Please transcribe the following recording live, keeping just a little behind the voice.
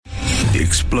the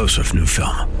explosive new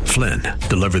film, Flynn,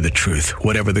 Deliver the Truth,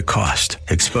 Whatever the Cost,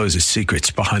 exposes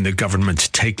secrets behind the government's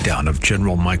takedown of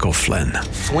General Michael Flynn.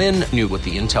 Flynn knew what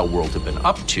the intel world had been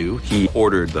up to. He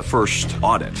ordered the first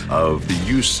audit of the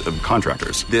use of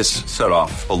contractors. This set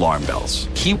off alarm bells.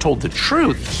 He told the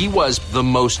truth. He was the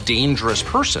most dangerous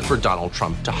person for Donald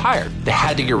Trump to hire. They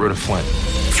had to get rid of Flynn.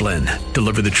 Flynn,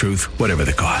 Deliver the Truth, Whatever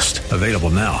the Cost. Available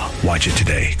now. Watch it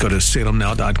today. Go to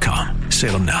salemnow.com.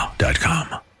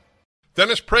 salemnow.com.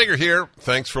 Dennis Prager here.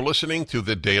 Thanks for listening to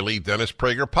the Daily Dennis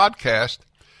Prager Podcast.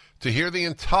 To hear the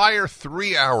entire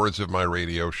 3 hours of my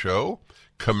radio show,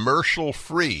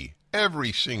 commercial-free,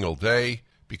 every single day,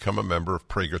 become a member of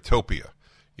Pragertopia.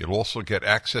 You'll also get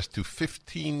access to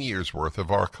 15 years' worth of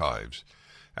archives,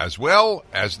 as well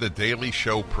as the daily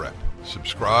show prep.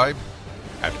 Subscribe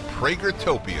at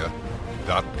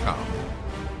pragertopia.com.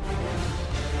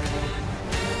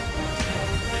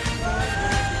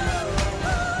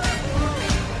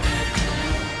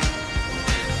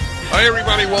 Hi,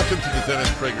 everybody. Welcome to the Dennis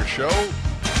Prager Show.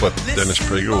 But Dennis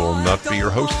Prager will not be your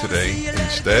host today.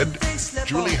 Instead,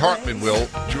 Julie Hartman will.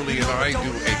 Julie and I do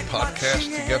a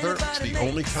podcast together. It's the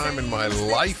only time in my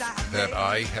life that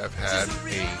I have had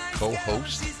a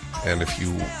co-host. And if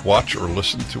you watch or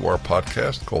listen to our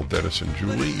podcast called Dennis and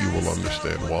Julie, you will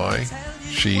understand why.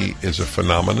 She is a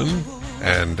phenomenon,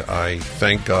 and I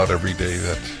thank God every day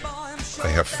that I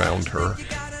have found her.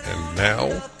 And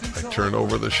now I turn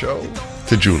over the show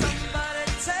to Julie.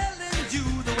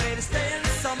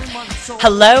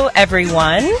 Hello,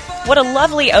 everyone. What a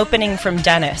lovely opening from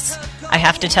Dennis. I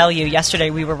have to tell you, yesterday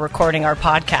we were recording our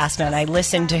podcast, and I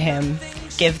listened to him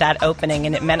give that opening,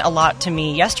 and it meant a lot to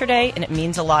me yesterday, and it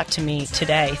means a lot to me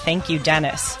today. Thank you,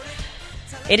 Dennis.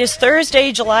 It is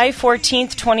Thursday, July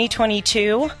 14th,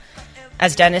 2022.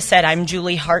 As Dennis said, I'm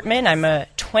Julie Hartman. I'm a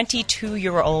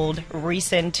 22-year-old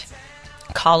recent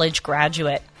college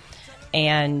graduate,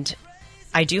 and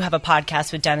I do have a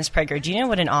podcast with Dennis Prager. Do you know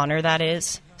what an honor that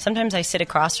is? Sometimes I sit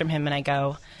across from him and I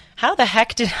go, how the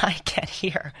heck did I get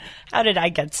here? How did I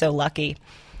get so lucky?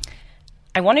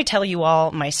 I want to tell you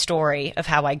all my story of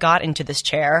how I got into this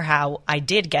chair, how I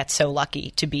did get so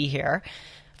lucky to be here.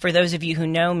 For those of you who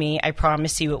know me, I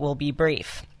promise you it will be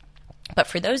brief. But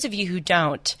for those of you who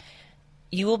don't,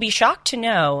 you will be shocked to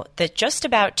know that just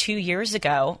about 2 years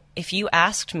ago, if you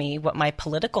asked me what my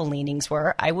political leanings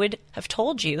were, I would have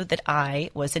told you that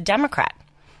I was a Democrat,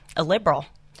 a liberal.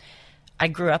 I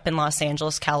grew up in Los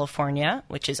Angeles, California,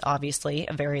 which is obviously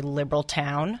a very liberal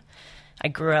town. I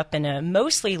grew up in a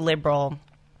mostly liberal,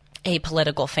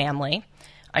 apolitical family.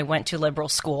 I went to liberal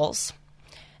schools.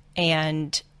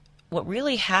 And what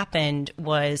really happened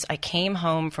was I came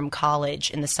home from college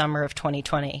in the summer of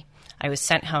 2020. I was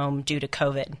sent home due to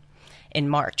COVID in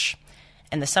March.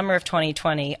 And the summer of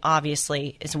 2020,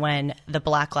 obviously, is when the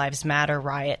Black Lives Matter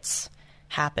riots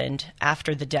happened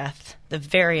after the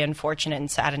very unfortunate and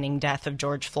saddening death of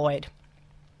George Floyd.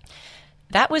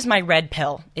 That was my red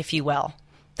pill, if you will.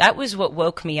 That was what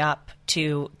woke me up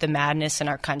to the madness in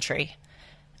our country.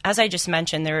 As I just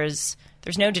mentioned, there's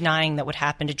no denying that what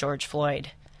happened to George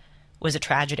Floyd was a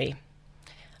tragedy.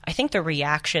 I think the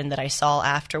reaction that I saw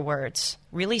afterwards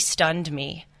really stunned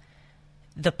me.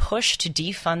 The push to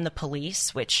defund the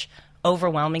police, which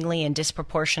overwhelmingly and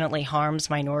disproportionately harms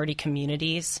minority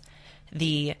communities,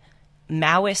 the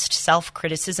Maoist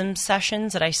self-criticism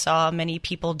sessions that I saw many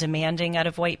people demanding out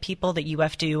of white people, that you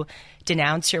have to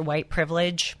denounce your white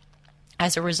privilege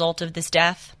as a result of this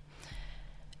death,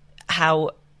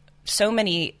 how so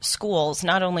many schools,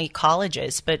 not only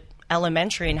colleges, but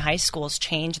elementary and high schools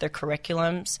change their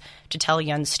curriculums to tell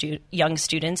young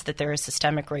students that there is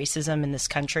systemic racism in this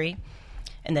country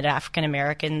and that African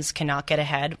Americans cannot get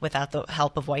ahead without the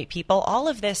help of white people. All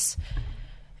of this,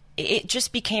 it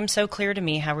just became so clear to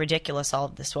me how ridiculous all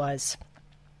of this was.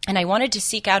 And I wanted to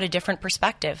seek out a different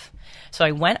perspective. So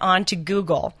I went on to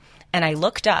Google and I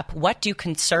looked up, what do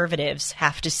conservatives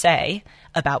have to say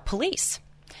about police?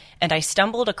 And I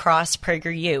stumbled across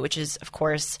PragerU, which is, of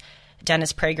course,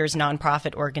 Dennis Prager's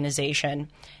nonprofit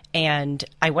organization, and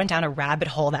I went down a rabbit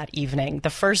hole that evening. The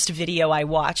first video I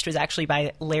watched was actually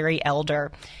by Larry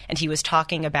Elder, and he was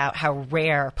talking about how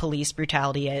rare police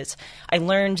brutality is. I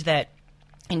learned that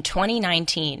in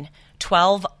 2019,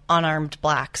 12 unarmed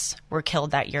blacks were killed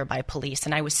that year by police,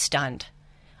 and I was stunned.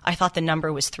 I thought the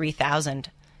number was 3,000.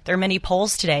 There are many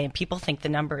polls today, and people think the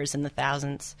number is in the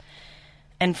thousands.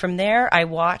 And from there, I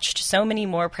watched so many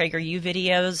more PragerU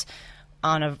videos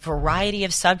on a variety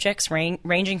of subjects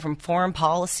ranging from foreign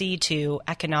policy to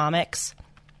economics.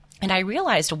 And I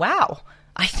realized, wow,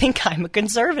 I think I'm a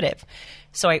conservative.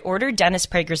 So I ordered Dennis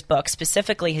Prager's book,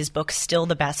 specifically his book, Still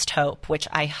the Best Hope, which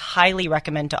I highly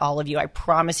recommend to all of you. I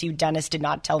promise you, Dennis did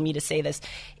not tell me to say this.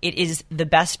 It is the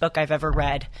best book I've ever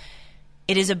read.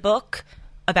 It is a book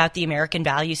about the American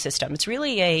value system. It's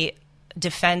really a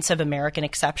defense of American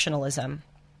exceptionalism.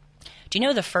 Do you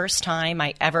know the first time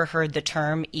I ever heard the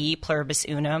term E pluribus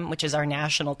unum, which is our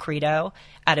national credo,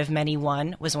 out of many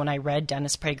one, was when I read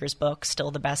Dennis Prager's book,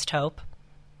 Still the Best Hope?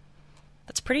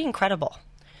 That's pretty incredible.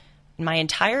 In my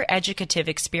entire educative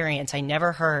experience, I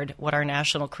never heard what our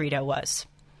national credo was.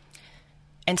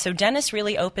 And so Dennis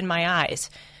really opened my eyes.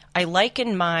 I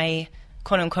liken my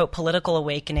quote-unquote political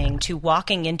awakening to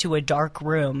walking into a dark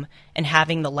room and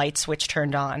having the light switch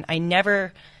turned on. I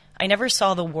never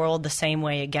saw the world the same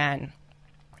way again.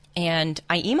 And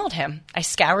I emailed him. I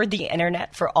scoured the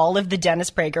internet for all of the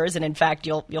Dennis Pragers, and in fact,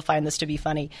 you'll find this to be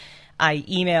funny. I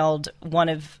emailed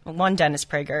one Dennis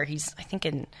Prager. He's, I think,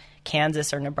 in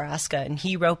Kansas or Nebraska, and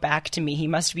he wrote back to me. He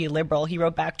must be a liberal. He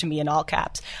wrote back to me in all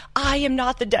caps, "I am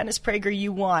not the Dennis Prager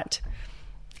you want."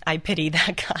 I pity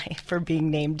that guy for being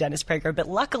named Dennis Prager, but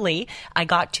luckily I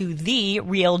got to the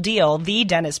real deal, the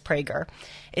Dennis Prager.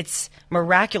 It's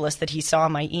miraculous that he saw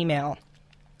my email.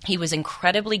 He was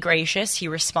incredibly gracious. He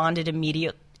responded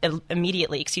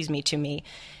immediately to me.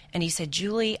 And he said,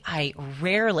 "Julie, I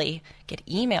rarely get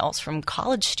emails from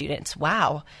college students.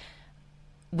 Wow.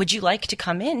 Would you like to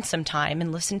come in sometime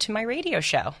and listen to my radio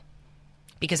show?"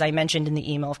 Because I mentioned in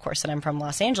the email, of course, that I'm from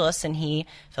Los Angeles and he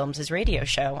films his radio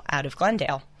show out of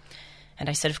Glendale. And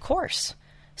I said, of course.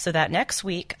 So that next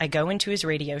week, I go into his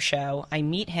radio show. I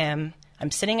meet him.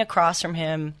 I'm sitting across from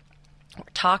him. We're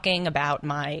talking about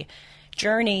my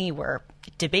journey. We're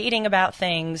debating about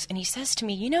things. And he says to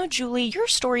me, "You know, Julie, your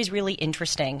story's really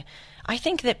interesting. I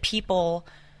think that people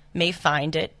may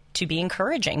find it to be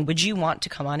encouraging. Would you want to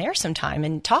come on air sometime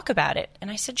and talk about it?"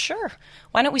 And I said, "Sure.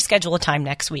 Why don't we schedule a time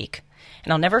next week?"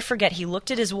 And I'll never forget, he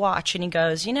looked at his watch and he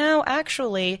goes, "You know,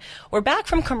 actually, we're back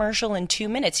from commercial in 2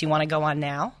 minutes. You want to go on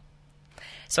now?"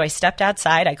 So I stepped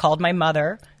outside. I called my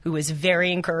mother, who was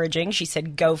very encouraging. She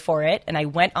said, "Go for it." And I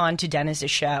went on to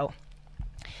Dennis's show.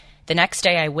 The next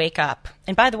day I wake up.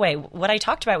 And by the way, what I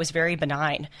talked about was very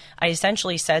benign. I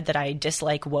essentially said that I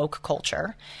dislike woke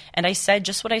culture. And I said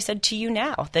just what I said to you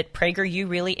now, that PragerU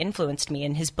really influenced me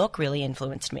and his book really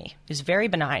influenced me. It was very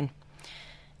benign.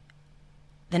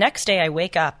 The next day I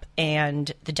wake up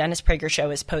and the Dennis Prager show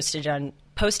is posted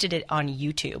it on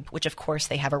YouTube, which of course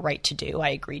they have a right to do. I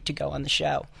agreed to go on the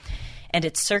show. And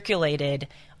it circulated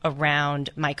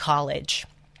around my college.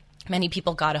 Many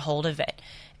people got a hold of it.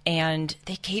 And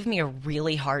they gave me a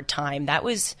really hard time. That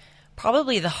was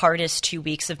probably the hardest 2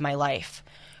 weeks of my life.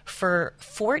 For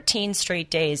 14 straight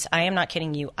days, I am not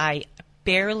kidding you, I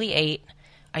barely ate.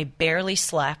 I barely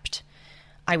slept.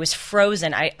 I was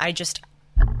frozen.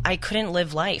 I couldn't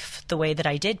live life the way that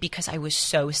I did because I was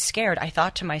so scared. I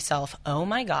thought to myself, oh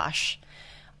my gosh,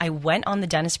 I went on the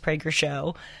Dennis Prager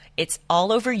show. It's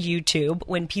all over YouTube.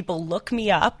 When people look me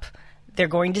up, they're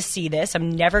going to see this.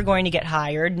 I'm never going to get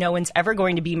hired. No one's ever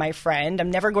going to be my friend. I'm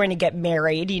never going to get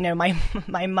married. You know,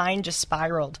 my mind just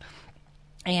spiraled.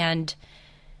 And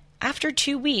after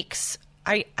 2 weeks,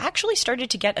 I actually started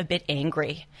to get a bit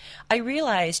angry. I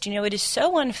realized, you know, it is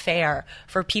so unfair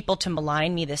for people to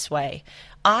malign me this way.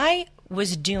 I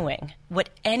was doing what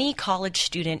any college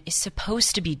student is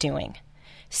supposed to be doing,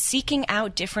 seeking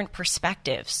out different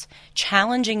perspectives,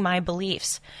 challenging my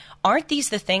beliefs. Aren't these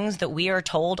the things that we are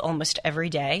told almost every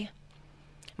day?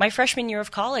 My freshman year of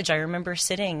college, I remember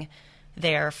sitting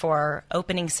there for our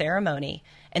opening ceremony,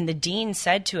 and the dean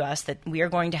said to us that we are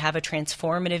going to have a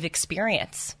transformative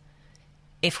experience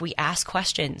if we ask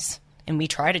questions and we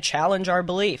try to challenge our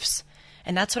beliefs.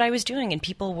 And that's what I was doing, and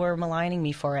people were maligning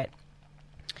me for it.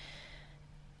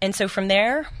 And so from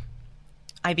there,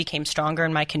 I became stronger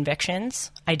in my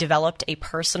convictions. I developed a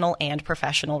personal and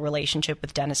professional relationship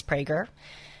with Dennis Prager.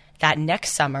 That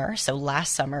next summer, so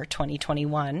last summer,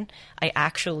 2021, I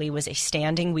actually was a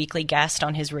standing weekly guest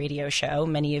on his radio show.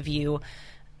 Many of you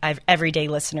everyday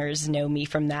listeners know me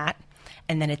from that.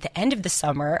 And then at the end of the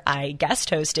summer, I guest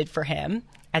hosted for him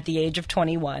at the age of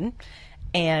 21.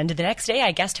 And the next day,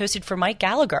 I guest hosted for Mike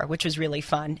Gallagher, which was really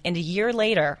fun. And a year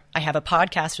later, I have a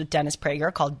podcast with Dennis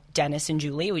Prager called Dennis and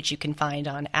Julie, which you can find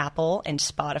on Apple and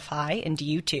Spotify and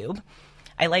YouTube.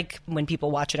 I like when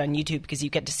people watch it on YouTube because you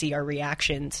get to see our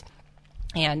reactions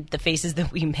and the faces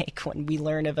that we make when we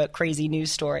learn of a crazy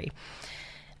news story.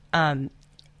 And,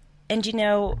 you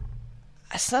know,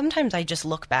 sometimes I just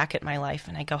look back at my life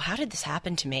and I go, how did this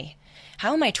happen to me?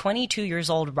 How am I 22 years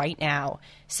old right now,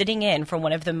 sitting in for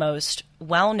one of the most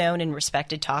well-known and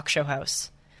respected talk show hosts?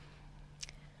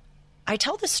 I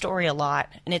tell this story a lot,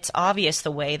 and it's obvious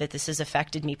the way that this has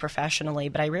affected me professionally,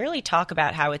 but I rarely talk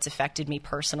about how it's affected me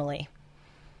personally.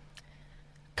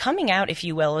 Coming out, if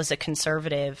you will, as a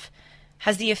conservative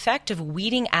has the effect of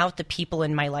weeding out the people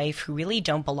in my life who really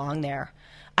don't belong there.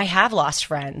 I have lost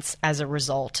friends as a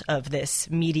result of this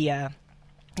media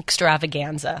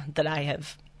extravaganza that I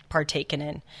have partaken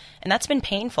in, and that's been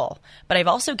painful, but I've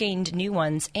also gained new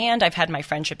ones, and I've had my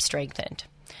friendship strengthened.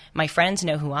 My friends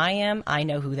know who I am. I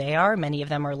know who they are. Many of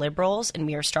them are liberals, and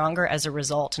we are stronger as a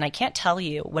result. And I can't tell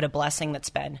you what a blessing that's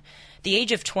been. The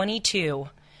age of 22,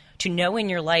 to know in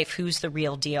your life who's the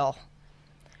real deal,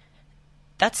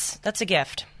 that's a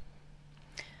gift.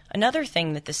 Another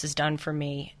thing that this has done for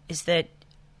me is that,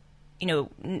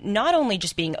 not only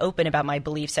just being open about my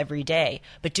beliefs every day,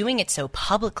 but doing it so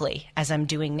publicly as I'm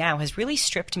doing now has really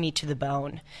stripped me to the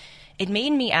bone. It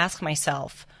made me ask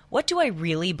myself, what do I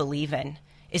really believe in?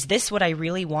 Is this what I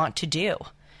really want to do?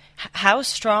 How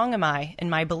strong am I in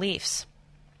my beliefs?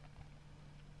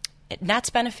 That's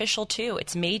beneficial too.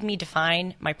 It's made me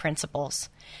define my principles.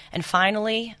 And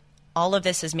finally, all of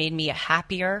this has made me a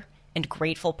happier and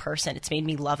grateful person. It's made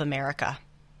me love America.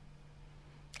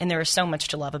 And there is so much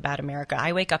to love about America.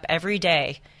 I wake up every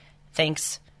day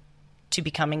thanks to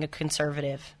becoming a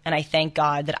conservative, and I thank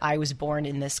God that I was born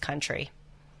in this country.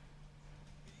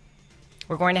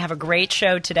 We're going to have a great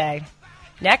show today.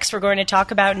 Next, we're going to talk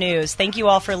about news. Thank you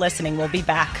all for listening. We'll be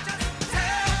back.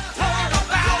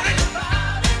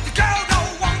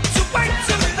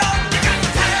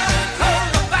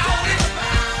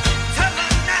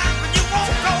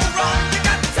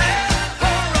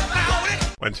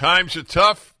 When times are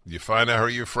tough, you find out who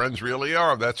your friends really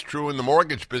are. That's true in the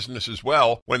mortgage business as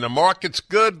well. When the market's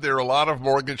good, there are a lot of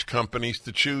mortgage companies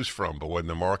to choose from. But when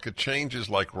the market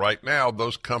changes, like right now,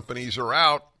 those companies are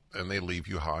out, and they leave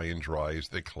you high and dry as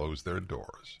they close their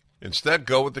doors. Instead,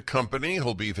 go with the company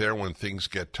who'll be there when things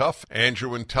get tough.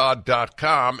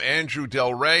 AndrewandTodd.com. Andrew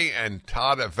Del Rey and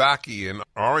Todd Avakian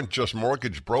aren't just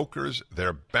mortgage brokers,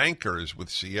 they're bankers with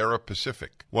Sierra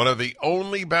Pacific, one of the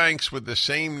only banks with the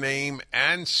same name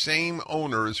and same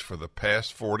owners for the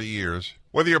past 40 years.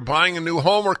 Whether you're buying a new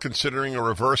home or considering a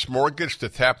reverse mortgage to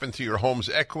tap into your home's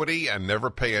equity and never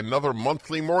pay another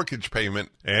monthly mortgage payment,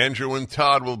 Andrew and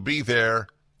Todd will be there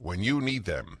when you need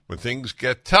them. When things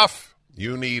get tough,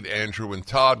 you need Andrew and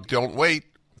Todd. Don't wait.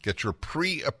 Get your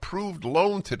pre-approved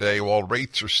loan today while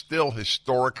rates are still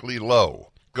historically low.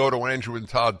 Go to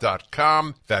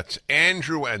AndrewandTodd.com. That's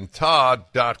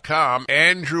AndrewandTodd.com.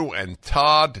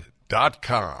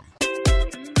 AndrewandTodd.com.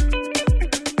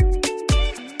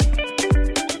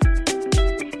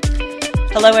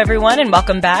 Hello, everyone, and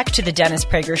welcome back to the Dennis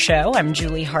Prager Show. I'm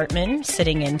Julie Hartman,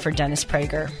 sitting in for Dennis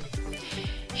Prager.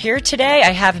 Here today,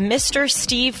 I have Mr.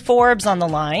 Steve Forbes on the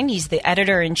line. He's the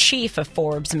editor-in-chief of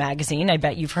Forbes magazine. I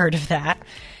bet you've heard of that.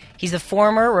 He's a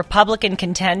former Republican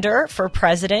contender for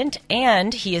president,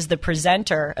 and he is the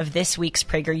presenter of this week's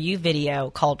PragerU video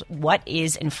called What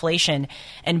is Inflation?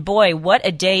 And boy, what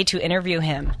a day to interview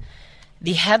him.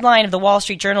 The headline of the Wall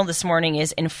Street Journal this morning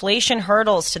is Inflation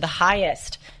Hurdles to the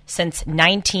Highest Since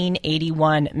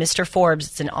 1981. Mr. Forbes,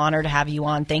 it's an honor to have you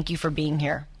on. Thank you for being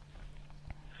here.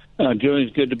 Julie,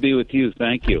 it's good to be with you.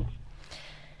 Thank you.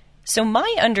 So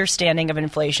my understanding of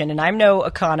inflation, and I'm no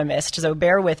economist, so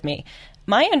bear with me.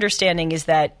 My understanding is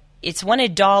that it's when a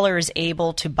dollar is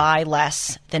able to buy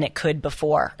less than it could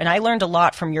before. And I learned a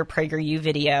lot from your PragerU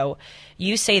video.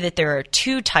 You say that there are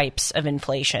two types of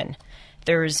inflation.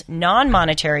 There's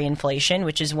non-monetary inflation,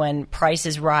 which is when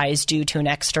prices rise due to an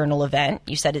external event.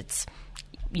 You said it's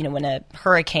when a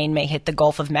hurricane may hit the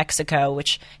Gulf of Mexico,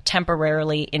 which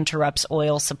temporarily interrupts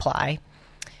oil supply.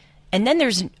 And then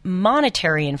there's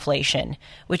monetary inflation,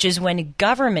 which is when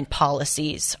government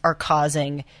policies are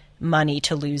causing money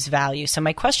to lose value. So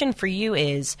my question for you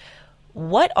is,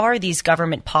 what are these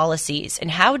government policies, and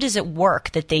how does it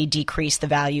work that they decrease the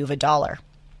value of a dollar?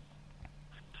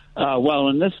 Well,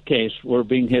 in this case, we're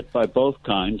being hit by both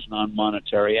kinds,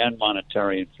 non-monetary and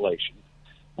monetary inflation.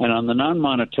 And on the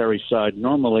non-monetary side,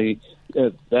 normally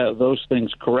those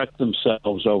things correct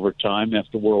themselves over time.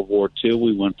 After World War II,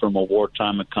 we went from a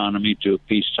wartime economy to a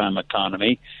peacetime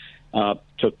economy.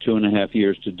 Took 2.5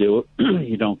 years to do it.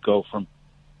 You don't go from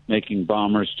making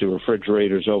bombers to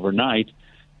refrigerators overnight.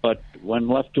 But when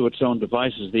left to its own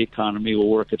devices, the economy will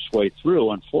work its way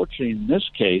through. Unfortunately, in this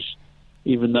case,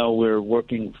 even though we're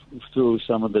working through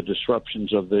some of the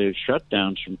disruptions of the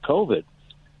shutdowns from COVID,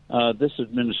 this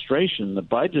administration, the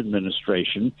Biden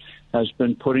administration, has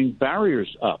been putting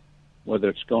barriers up, whether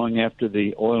it's going after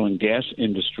the oil and gas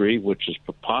industry, which is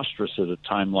preposterous at a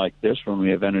time like this when we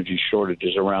have energy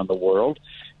shortages around the world,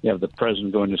 You have the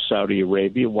president going to Saudi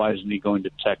Arabia. Why isn't he going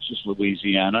to Texas,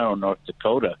 Louisiana, or North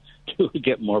Dakota to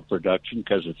get more production?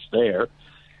 Because it's there.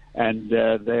 And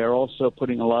they are also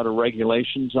putting a lot of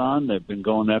regulations on. They've been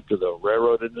going after the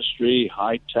railroad industry,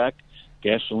 high tech,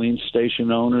 gasoline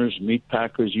station owners, meat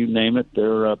packers, you name it.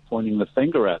 They're pointing the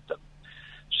finger at them.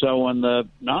 So on the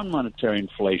non-monetary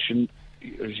inflation,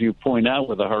 as you point out,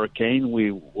 with a hurricane,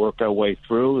 we work our way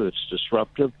through. It's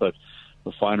disruptive, but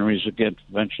refineries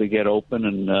eventually get open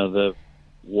and the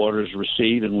waters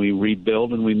recede and we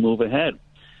rebuild and we move ahead.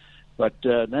 But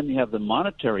then you have the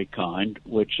monetary kind,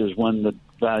 which is when the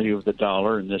value of the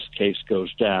dollar, in this case,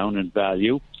 goes down in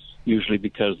value, usually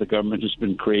because the government has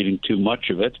been creating too much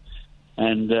of it.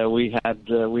 And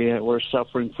we're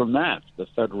suffering from that. The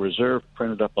Federal Reserve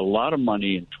printed up a lot of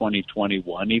money in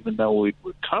 2021, even though we'd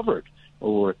recovered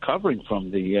or were recovering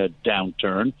from the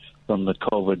downturn from the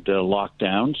COVID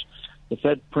lockdowns. The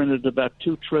Fed printed about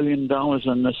 $2 trillion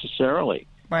unnecessarily.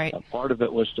 Right. Part of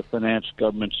it was to finance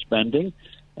government spending,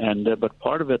 but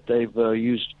part of it they've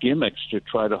used gimmicks to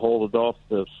try to hold it off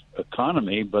the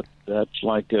economy, but that's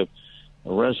like a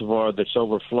reservoir that's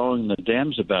overflowing, the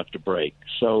dam's about to break.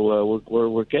 So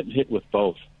we're getting hit with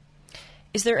both.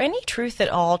 Is there any truth at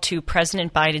all to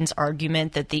President Biden's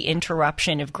argument that the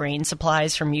interruption of grain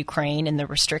supplies from Ukraine and the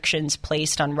restrictions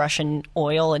placed on Russian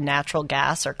oil and natural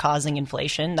gas are causing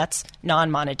inflation? That's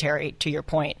non-monetary, to your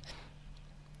point.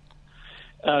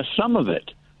 Some of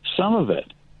it.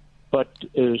 But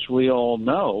as we all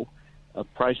know,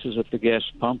 prices at the gas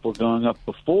pump were going up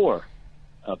before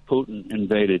Putin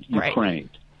invaded Ukraine.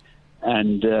 Right.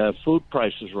 And food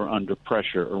prices were under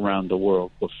pressure around the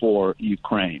world before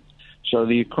Ukraine. So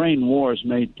the Ukraine war has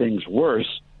made things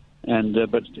worse. And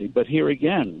but here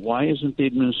again, why isn't the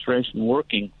administration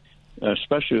working,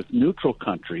 especially with neutral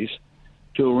countries,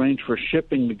 to arrange for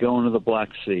shipping to go into the Black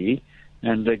Sea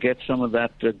and get some of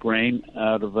that grain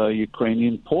out of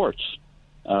Ukrainian ports?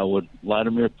 Would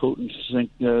Vladimir Putin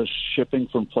think shipping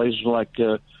from places like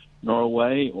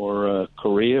Norway or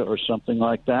Korea or something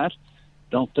like that?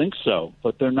 Don't think so.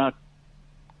 But they're not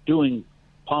doing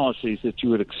policies that you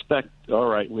would expect. All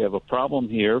right, we have a problem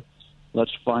here.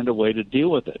 Let's find a way to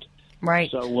deal with it. Right.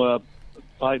 So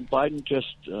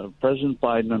President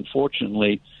Biden,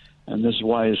 unfortunately, and this is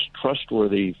why his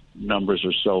trustworthy numbers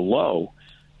are so low,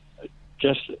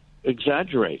 just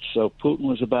exaggerates. So Putin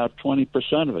was about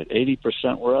 20% of it.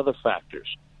 80% were other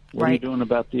factors. What are you doing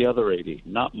about the other 80?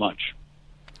 Not much.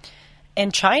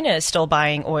 And China is still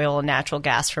buying oil and natural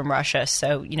gas from Russia.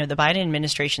 So, the Biden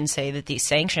administration say that these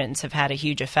sanctions have had a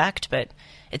huge effect, but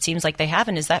it seems like they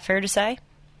haven't. Is that fair to say?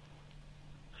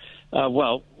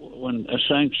 Well, when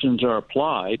sanctions are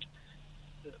applied,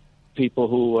 people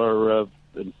who are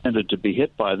intended to be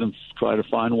hit by them try to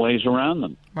find ways around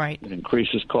them. Right. It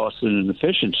increases costs and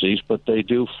inefficiencies, but they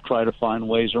do try to find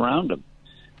ways around them.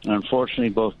 And unfortunately,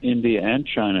 both India and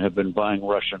China have been buying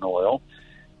Russian oil.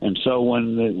 And so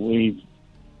when we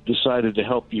decided to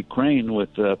help Ukraine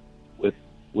with the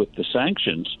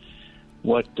sanctions,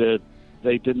 what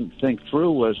they didn't think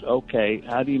through was, okay,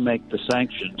 how do you make the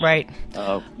sanctions? Right.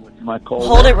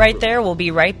 Hold it right there. We'll be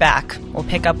right back. We'll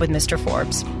pick up with Mr.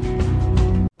 Forbes.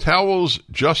 Towels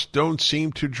just don't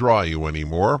seem to dry you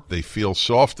anymore. They feel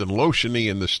soft and lotiony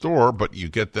in the store, but you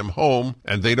get them home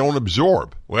and they don't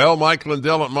absorb. Well, Mike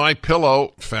Lindell at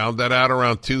MyPillow found that out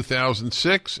around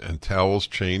 2006, and towels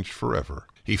changed forever.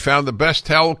 He found the best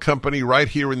towel company right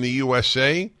here in the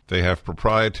USA. They have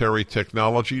proprietary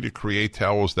technology to create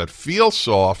towels that feel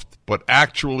soft but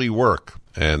actually work,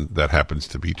 and that happens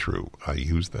to be true. I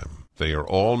use them. They are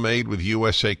all made with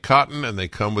USA cotton, and they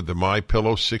come with the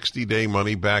MyPillow 60-day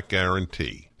money-back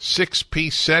guarantee.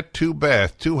 6-piece set, 2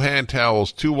 bath, 2 hand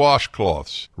towels, 2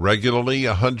 washcloths. Regularly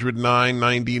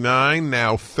 $109.99,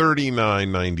 now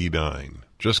 $39.99.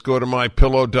 Just go to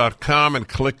MyPillow.com and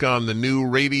click on the new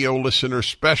radio listener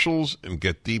specials and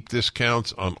get deep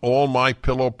discounts on all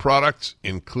MyPillow products,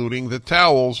 including the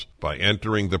towels, by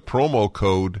entering the promo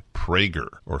code Prager,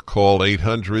 or call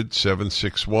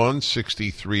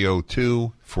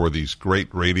 800-761-6302 for these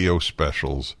great radio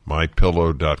specials.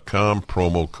 MyPillow.com,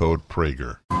 promo code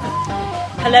Prager.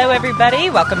 Hello, everybody.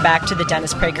 Welcome back to the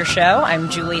Dennis Prager Show. I'm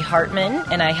Julie Hartman,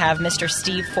 and I have Mr.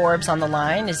 Steve Forbes on the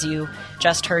line. As you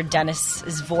just heard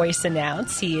Dennis's voice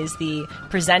announce, he is the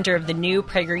presenter of the new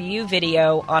PragerU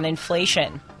video on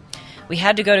inflation. We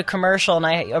had to go to commercial, and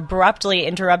I abruptly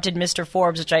interrupted Mr.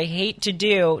 Forbes, which I hate to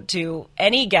do to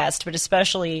any guest, but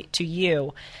especially to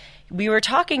you. We were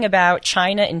talking about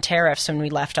China and tariffs when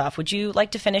we left off. Would you like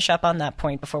to finish up on that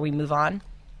point before we move on?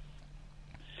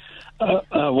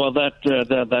 Well,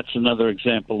 that's another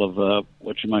example of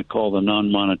what you might call the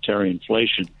non-monetary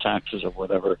inflation, taxes of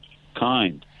whatever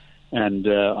kind. And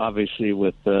obviously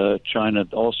with China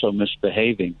also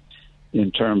misbehaving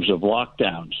in terms of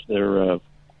lockdowns, their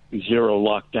zero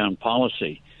lockdown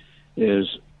policy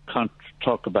is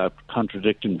talk about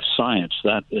contradicting science.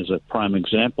 That is a prime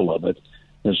example of it.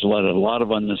 Has led a lot of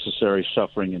unnecessary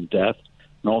suffering and death,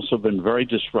 and also been very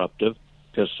disruptive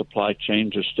because supply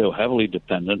chains are still heavily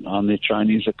dependent on the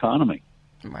Chinese economy.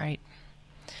 Right.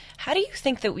 How do you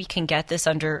think that we can get this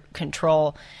under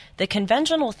control? The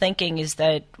conventional thinking is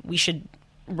that we should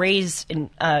raise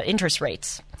interest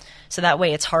rates, so that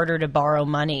way it's harder to borrow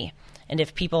money. And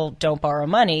if people don't borrow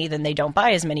money, then they don't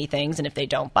buy as many things. And if they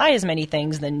don't buy as many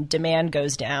things, then demand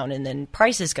goes down and then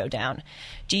prices go down.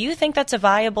 Do you think that's a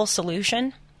viable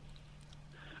solution?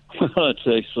 Well, it's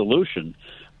a solution,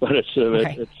 but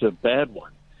it's a bad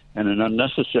one and an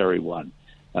unnecessary one.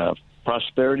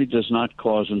 Prosperity does not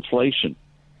cause inflation.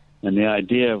 And the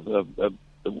idea of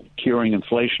curing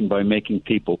inflation by making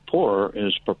people poorer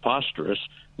is preposterous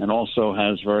and also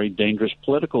has very dangerous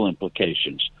political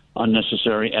implications.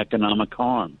 Unnecessary economic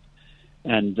harm.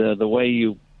 And the way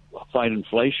you fight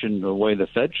inflation, the way the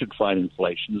Fed should fight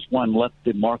inflation is, one, let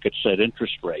the market set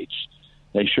interest rates.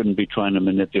 They shouldn't be trying to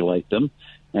manipulate them.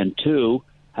 And two,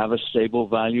 have a stable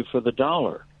value for the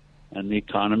dollar. And the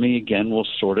economy, again, will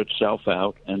sort itself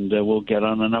out and will get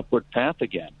on an upward path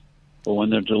again. But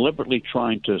when they're deliberately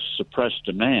trying to suppress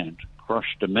demand,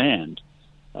 crush demand,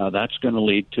 that's going to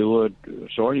lead to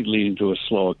it's already leading to a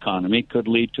slow economy, could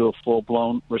lead to a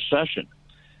full-blown recession.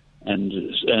 And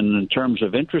in terms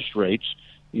of interest rates,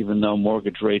 even though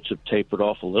mortgage rates have tapered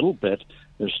off a little bit,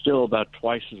 they're still about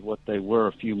twice as what they were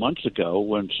a few months ago.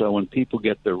 When people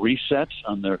get their resets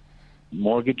on their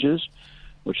mortgages,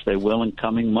 which they will in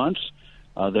coming months,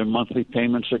 their monthly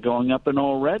payments are going up, and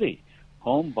already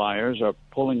home buyers are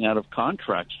pulling out of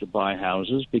contracts to buy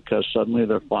houses because suddenly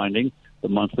they're finding the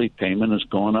monthly payment has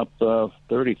gone up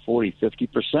 30, 40,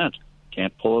 50%.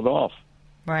 Can't pull it off.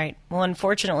 Right. Well,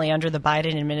 unfortunately, under the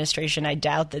Biden administration, I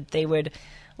doubt that they would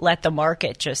let the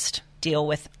market just deal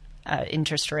with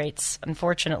interest rates,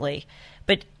 unfortunately.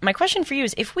 But my question for you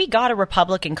is, if we got a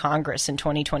Republican Congress in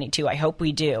 2022, I hope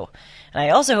we do, and I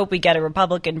also hope we get a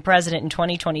Republican president in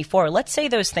 2024, let's say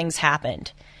those things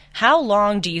happened, how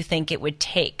long do you think it would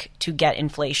take to get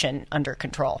inflation under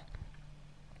control?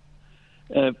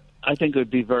 I think it would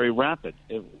be very rapid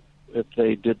if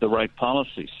they did the right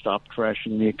policy, stop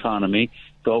trashing the economy,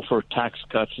 go for tax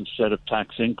cuts instead of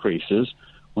tax increases.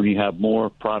 When you have more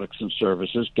products and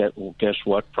services, guess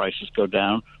what? Prices go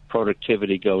down,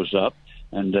 productivity goes up,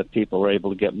 and people are able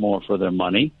to get more for their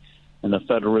money. And the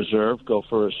Federal Reserve go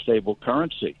for a stable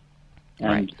currency.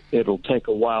 And It'll take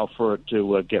a while for it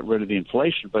to get rid of the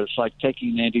inflation, but it's like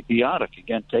taking an antibiotic.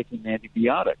 Again, taking an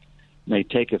antibiotic may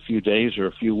take a few days or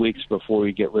a few weeks before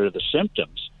you get rid of the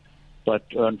symptoms. But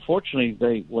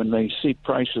unfortunately, when they see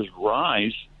prices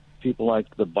rise, people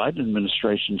like the Biden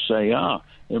administration say,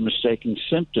 they're mistaking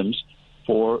symptoms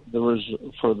for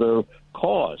the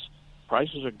cause.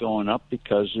 Prices are going up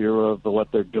because of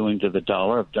what they're doing to the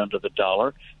dollar, have done to the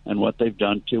dollar, and what they've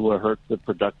done to hurt the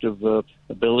productive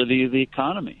ability of the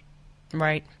economy.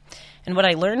 Right. And what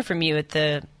I learned from you at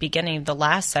the beginning of the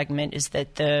last segment is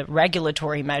that the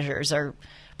regulatory measures are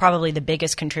probably the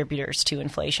biggest contributors to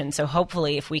inflation. So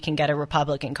hopefully if we can get a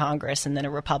Republican Congress and then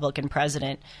a Republican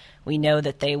president, we know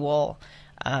that they will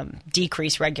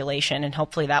decrease regulation, and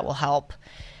hopefully that will help.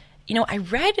 You know, I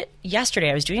read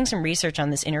yesterday, I was doing some research on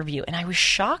this interview, and I was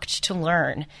shocked to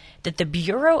learn that the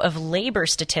Bureau of Labor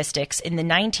Statistics in the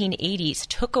 1980s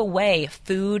took away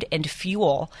food and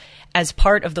fuel as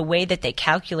part of the way that they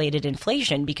calculated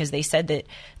inflation because they said that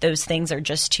those things are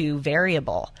just too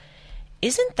variable.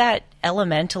 Isn't that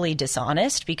elementally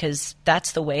dishonest because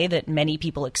that's the way that many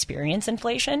people experience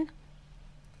inflation?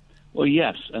 Well,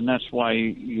 yes, and that's why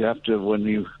you have to, when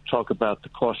you talk about the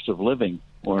cost of living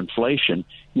or inflation,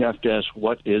 you have to ask,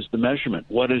 what is the measurement?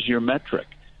 What is your metric?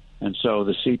 And so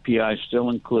the CPI still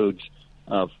includes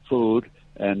food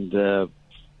and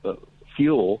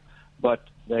fuel, but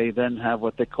they then have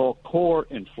what they call core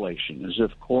inflation, as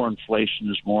if core inflation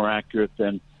is more accurate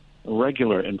than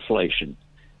regular inflation.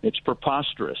 It's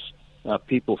preposterous.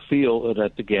 People feel it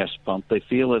at the gas pump. They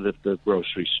feel it at the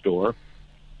grocery store.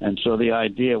 And so the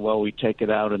idea, well, we take it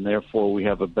out and therefore we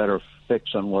have a better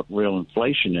fix on what real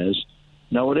inflation is,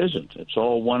 no, it isn't. It's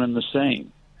all one and the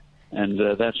same. And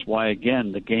that's why,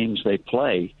 again, the games they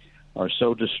play are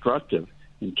so destructive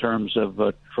in terms of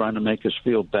trying to make us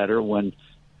feel better when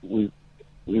we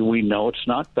know it's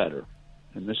not better.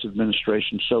 And this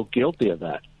administration is so guilty of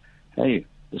that. Hey,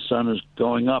 the sun is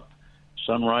going up.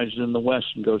 Sun rises in the west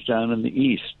and goes down in the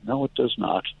east. No, it does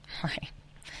not. Right.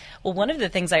 Well, one of the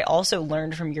things I also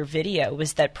learned from your video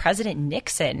was that President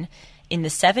Nixon in the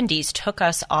 70s took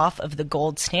us off of the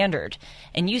gold standard.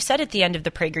 And you said at the end of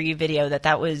the PragerU video that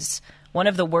that was one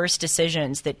of the worst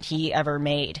decisions that he ever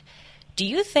made. Do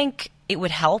you think it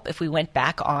would help if we went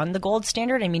back on the gold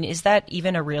standard? I mean, is that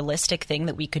even a realistic thing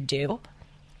that we could do?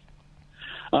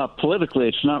 Politically,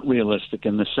 it's not realistic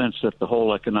in the sense that the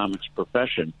whole economics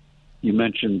profession, you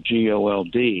mentioned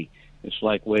GOLD, it's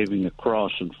like waving a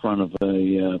cross in front of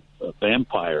a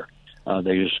vampire.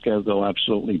 They just go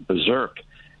absolutely berserk.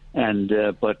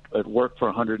 But it worked for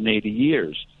 180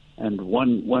 years. And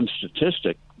one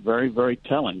statistic, very, very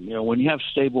telling. When you have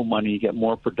stable money, you get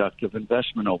more productive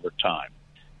investment over time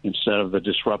instead of the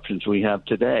disruptions we have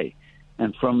today.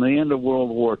 And from the end of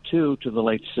World War II to the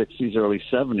late 60s, early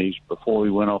 70s, before we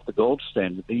went off the gold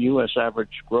standard, the U.S.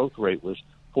 average growth rate was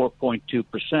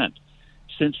 4.2%.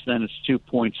 Since then, it's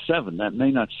 2.7. That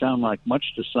may not sound like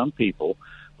much to some people,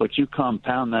 but you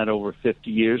compound that over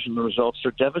 50 years, and the results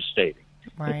are devastating.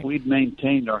 Right. If we'd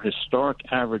maintained our historic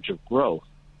average of growth,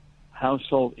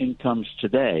 household incomes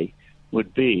today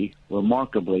would be,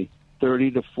 remarkably,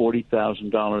 $30,000 to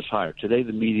 $40,000 higher. Today,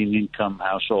 the median income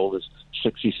household is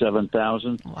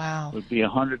 $67,000. Wow. It would be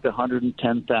 $100,000 to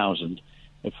 $110,000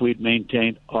 if we'd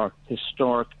maintained our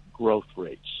historic growth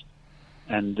rates.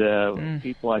 And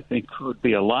people, I think, would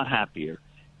be a lot happier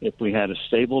if we had a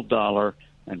stable dollar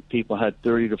and people had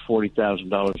 $30,000 to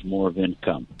 $40,000 more of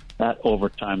income. That, over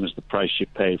time, is the price you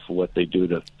pay for what they do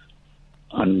to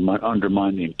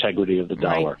undermine the integrity of the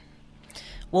dollar. Right.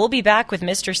 We'll be back with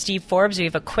Mr. Steve Forbes. We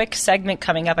have a quick segment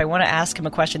coming up. I want to ask him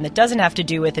a question that doesn't have to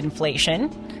do with inflation.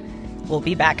 We'll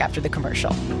be back after the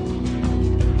commercial.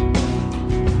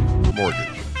 Mortgage.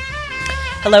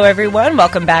 Hello, everyone.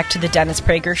 Welcome back to the Dennis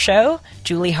Prager Show.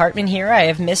 Julie Hartman here. I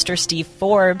have Mr. Steve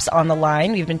Forbes on the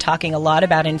line. We've been talking a lot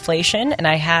about inflation, and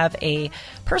I have a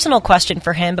personal question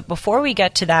for him. But before we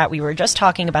get to that, we were just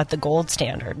talking about the gold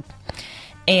standard.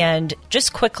 And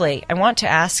just quickly, I want to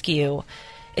ask you,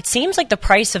 it seems like the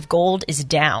price of gold is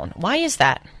down. Why is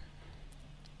that?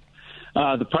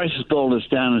 The price of gold is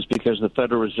down is because the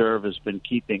Federal Reserve has been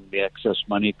keeping the excess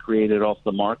money created off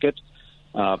the market.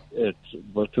 It's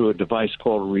through a device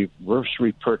called reverse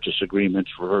repurchase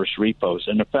agreements, reverse repos.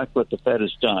 In effect, what the Fed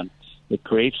has done, it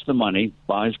creates the money,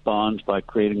 buys bonds by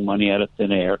creating money out of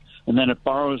thin air, and then it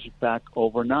borrows it back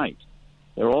overnight.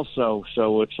 They're also,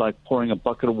 so it's like pouring a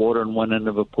bucket of water in one end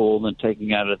of a pool and then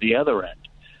taking out at the other end.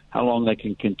 How long they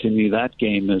can continue that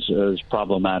game is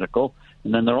problematical.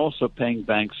 And then they're also paying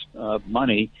banks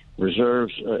money,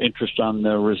 reserves, interest on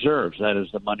their reserves. That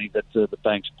is the money that the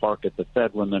banks park at the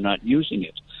Fed when they're not using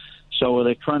it. So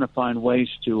they're trying to find ways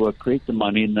to create the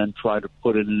money and then try to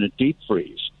put it in a deep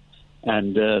freeze.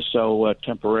 And so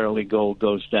temporarily gold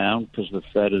goes down because the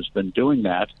Fed has been doing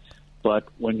that. But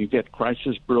when you get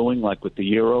crisis brewing, like with the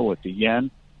euro, with the yen,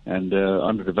 and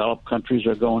underdeveloped countries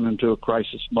are going into a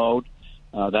crisis mode,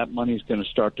 that money is going to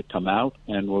start to come out,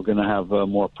 and we're going to have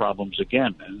more problems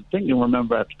again. And the thing you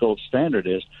remember at the gold standard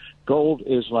is gold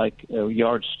is like a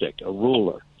yardstick, a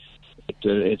ruler.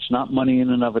 It's not money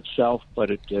in and of itself, but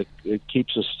it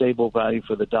keeps a stable value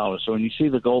for the dollar. So when you see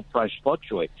the gold price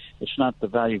fluctuate, it's not the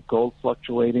value of gold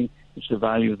fluctuating, it's the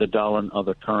value of the dollar and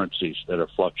other currencies that are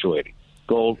fluctuating.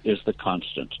 Gold is the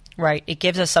constant. Right. It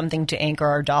gives us something to anchor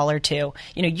our dollar to.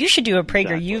 You should do a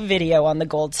PragerU video on the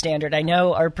gold standard. I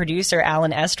know our producer,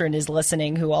 Alan Estrin, is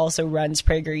listening, who also runs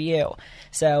PragerU.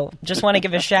 So just want to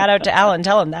give a shout out to Alan.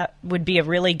 Tell him that would be a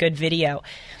really good video.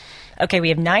 Okay, we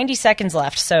have 90 seconds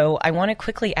left, so I want to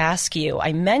quickly ask you.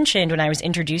 I mentioned when I was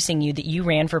introducing you that you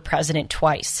ran for president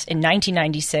twice, in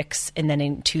 1996 and then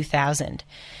in 2000.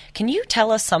 Can you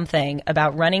tell us something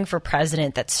about running for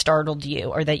president that startled you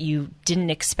or that you didn't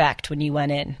expect when you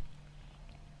went in?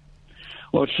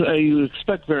 Well, you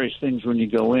expect various things when you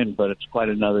go in, but it's quite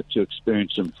another to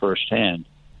experience them firsthand.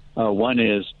 One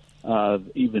is,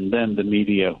 even then, the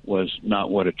media was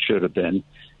not what it should have been.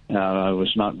 I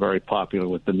was not very popular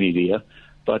with the media,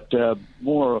 but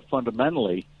more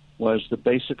fundamentally was the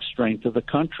basic strength of the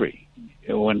country.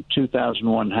 When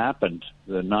 2001 happened,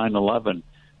 the 9/11,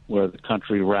 where the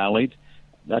country rallied,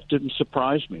 that didn't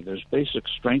surprise me. There's basic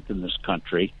strength in this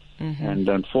country, and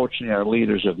unfortunately our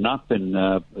leaders have not been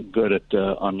good at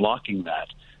unlocking that.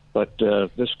 But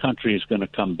this country is going to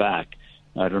come back.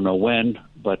 I don't know when,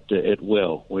 but it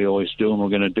will. We always do, and we're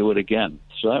going to do it again.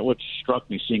 So that what struck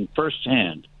me, seeing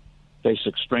firsthand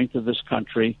basic strength of this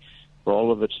country for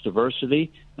all of its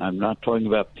diversity. I'm not talking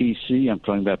about PC. I'm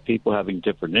talking about people having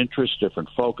different interests, different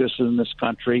focus in this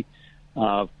country.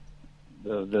 The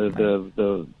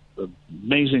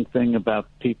amazing thing about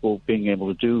people being able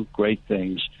to do great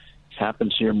things. It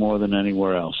happens here more than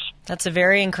anywhere else. That's a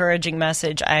very encouraging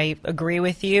message. I agree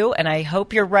with you, and I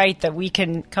hope you're right that we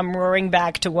can come roaring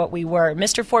back to what we were.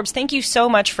 Mr. Forbes, thank you so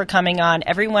much for coming on.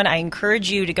 Everyone, I encourage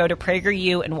you to go to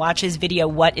PragerU and watch his video,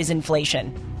 What is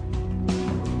Inflation?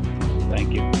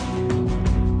 Thank you.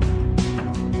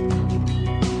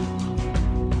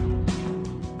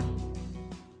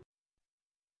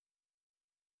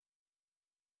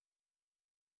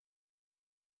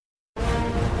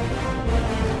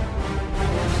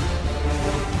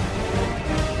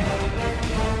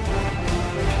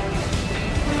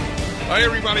 Hi,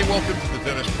 everybody. Welcome to the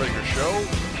Dennis Prager Show.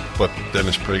 But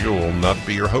Dennis Prager will not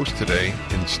be your host today.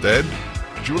 Instead,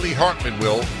 Julie Hartman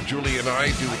will. Julie and I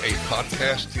do a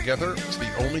podcast together. It's the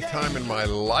only time in my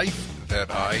life that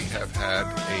I have had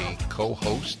a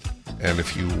co-host. And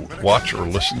if you watch or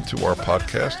listen to our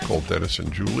podcast called Dennis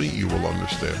and Julie, you will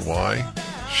understand why.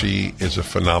 She is a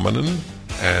phenomenon,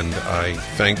 and I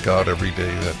thank God every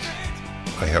day that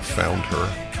I have found her.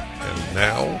 And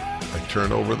now I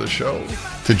turn over the show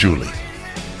to Julie.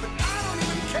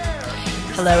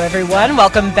 Hello, everyone.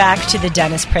 Welcome back to the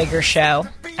Dennis Prager Show.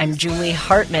 I'm Julie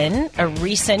Hartman, a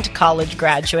recent college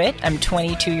graduate. I'm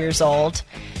 22 years old,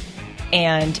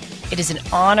 and it is an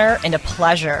honor and a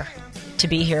pleasure to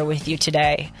be here with you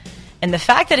today. And the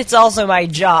fact that it's also my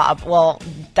job, well,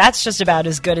 that's just about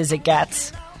as good as it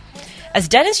gets. As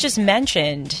Dennis just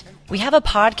mentioned, we have a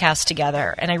podcast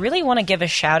together, and I really want to give a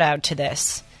shout out to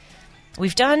this.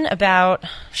 We've done about,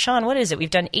 Sean, what is it? We've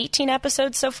done 18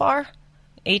 episodes so far?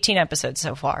 18 episodes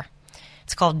so far.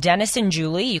 It's called Dennis and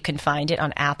Julie. You can find it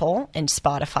on Apple and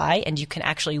Spotify, and you can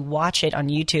actually watch it on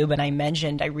YouTube. And I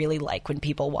mentioned I really like when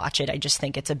people watch it. I just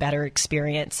think it's a better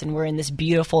experience. And we're in this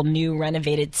beautiful new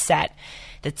renovated set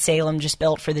that Salem just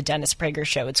built for the Dennis Prager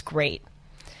Show. It's great.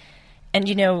 And,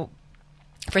 you know,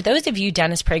 for those of you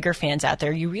Dennis Prager fans out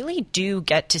there, you really do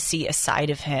get to see a side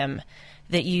of him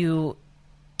that you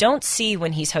don't see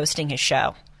when he's hosting his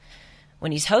show.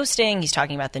 When he's hosting, he's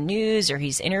talking about the news or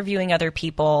he's interviewing other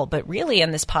people. But really, in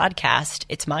this podcast,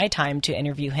 it's my time to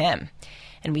interview him.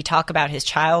 And we talk about his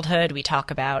childhood. We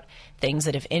talk about things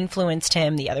that have influenced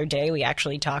him. The other day, we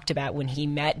actually talked about when he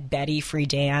met Betty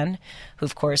Friedan, who,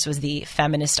 of course, was the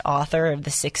feminist author of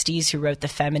the 60s who wrote The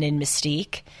Feminine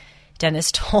Mystique.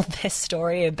 Dennis told this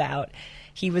story about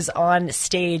he was on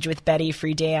stage with Betty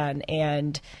Friedan,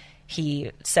 and he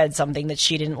said something that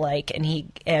she didn't like,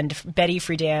 and Betty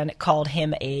Friedan called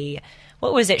him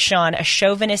what was it, Sean? A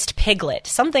chauvinist piglet.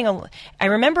 Something, I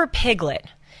remember piglet.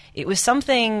 It was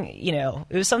something, it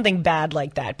was something bad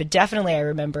like that, but definitely I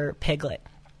remember piglet.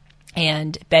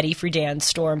 And Betty Friedan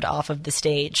stormed off of the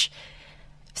stage.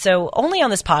 So only on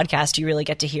this podcast do you really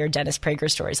get to hear Dennis Prager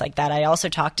stories like that. I also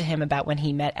talked to him about when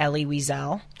he met Elie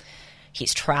Wiesel.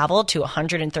 He's traveled to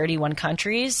 131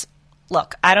 countries.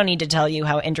 Look, I don't need to tell you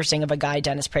how interesting of a guy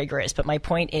Dennis Prager is, but my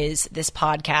point is this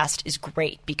podcast is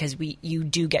great because you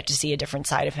do get to see a different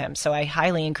side of him. So I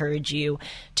highly encourage you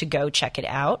to go check it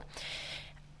out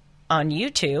on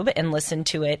YouTube and listen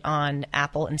to it on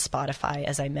Apple and Spotify,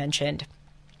 as I mentioned.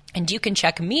 And you can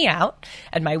check me out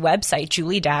at my website,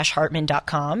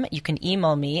 julie-hartman.com. You can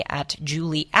email me at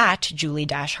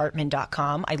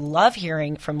julie@julie-hartman.com. I love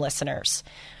hearing from listeners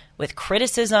with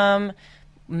criticism,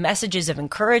 messages of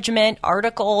encouragement,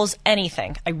 articles,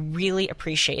 anything. I really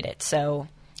appreciate it. So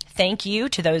thank you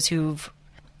to those who've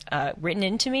written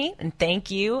into me, and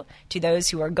thank you to those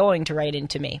who are going to write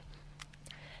into me.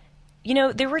 You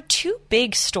know, there were two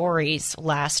big stories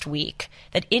last week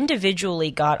that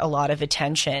individually got a lot of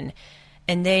attention,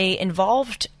 and they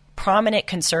involved prominent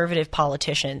conservative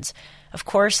politicians. Of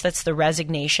course, that's the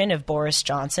resignation of Boris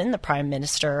Johnson, the Prime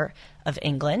Minister of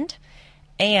England,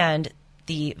 and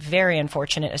the very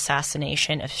unfortunate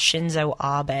assassination of Shinzo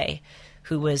Abe,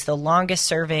 who was the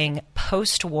longest-serving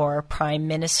post-war prime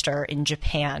minister in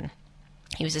Japan.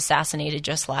 He was assassinated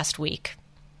just last week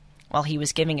while he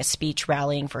was giving a speech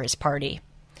rallying for his party.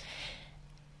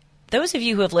 Those of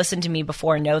you who have listened to me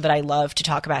before know that I love to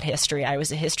talk about history. I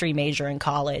was a history major in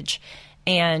college.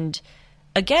 And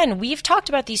again, we've talked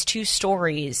about these two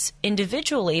stories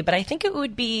individually, but I think it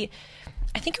would be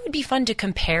fun to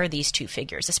compare these two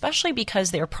figures, especially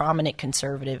because they're prominent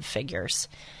conservative figures.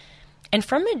 And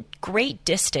from a great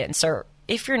distance, or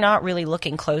if you're not really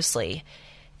looking closely,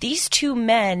 these two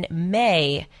men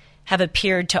may have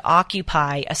appeared to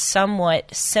occupy a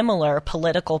somewhat similar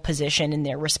political position in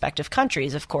their respective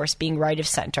countries, of course, being right of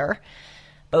center.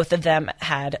 Both of them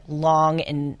had long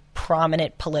and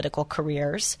prominent political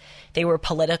careers. They were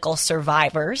political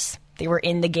survivors. They were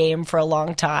in the game for a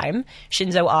long time.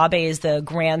 Shinzo Abe is the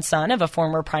grandson of a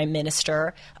former prime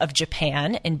minister of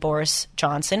Japan, and Boris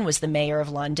Johnson was the mayor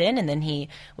of London, and then he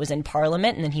was in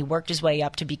parliament, and then he worked his way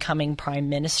up to becoming prime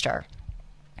minister.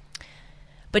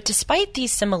 But despite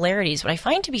these similarities, what I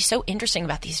find to be so interesting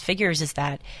about these figures is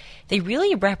that they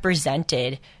really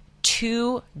represented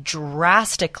two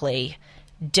drastically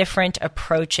different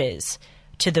approaches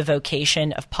to the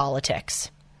vocation of politics.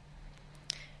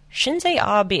 Shinzo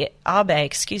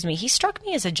Abe, he struck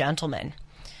me as a gentleman.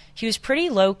 He was pretty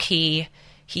low-key.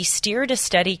 He steered a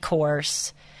steady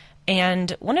course.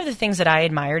 And one of the things that I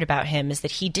admired about him is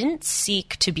that he didn't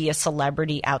seek to be a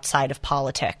celebrity outside of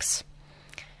politics.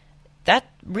 That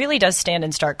really does stand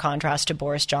in stark contrast to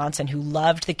Boris Johnson, who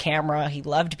loved the camera. He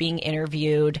loved being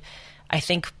interviewed. I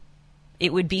think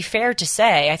it would be fair to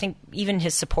say, I think even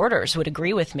his supporters would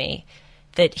agree with me,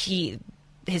 that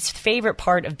his favorite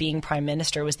part of being prime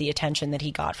minister was the attention that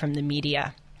he got from the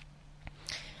media.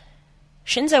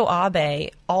 Shinzo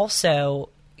Abe also,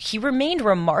 he remained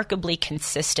remarkably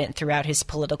consistent throughout his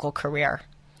political career.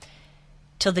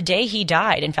 Till the day he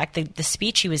died, in fact, the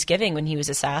speech he was giving when he was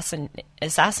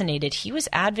assassinated, he was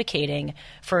advocating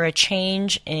for a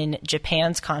change in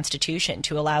Japan's constitution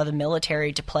to allow the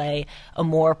military to play a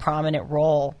more prominent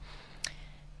role.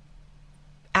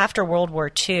 After World War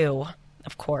II,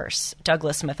 of course,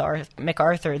 Douglas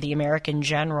MacArthur, the American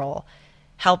general,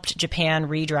 helped Japan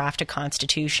redraft a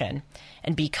constitution.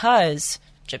 And because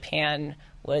Japan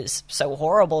was so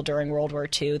horrible during World War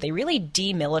II, they really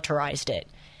demilitarized it.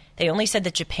 They only said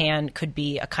that Japan could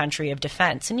be a country of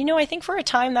defense. And, I think for a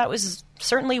time that was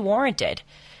certainly warranted.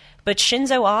 But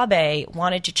Shinzo Abe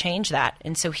wanted to change that.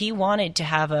 And so he wanted to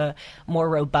have a more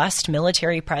robust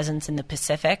military presence in the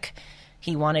Pacific.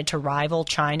 He wanted to rival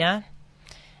China.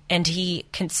 And he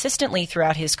consistently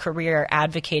throughout his career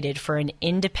advocated for an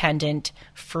independent,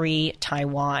 free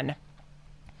Taiwan.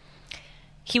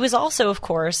 He was also, of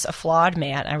course, a flawed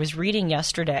man. I was reading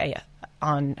yesterday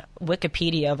on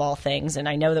Wikipedia, of all things, and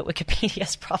I know that Wikipedia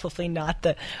is probably not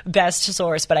the best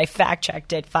source, but I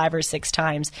fact-checked it 5 or 6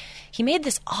 times. He made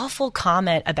this awful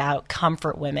comment about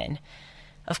comfort women.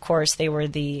 Of course, they were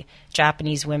the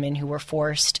Japanese women who were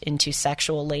forced into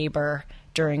sexual labor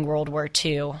during World War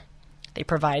II. They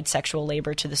provide sexual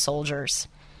labor to the soldiers.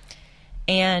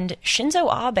 And Shinzo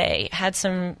Abe had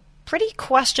some pretty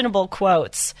questionable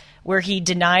quotes where he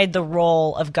denied the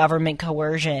role of government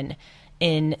coercion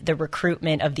in the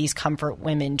recruitment of these comfort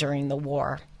women during the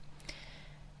war.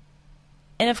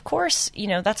 And of course,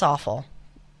 that's awful.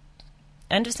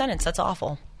 End of sentence, that's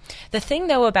awful. The thing,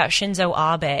 though, about Shinzo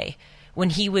Abe, when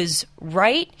he was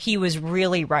right, he was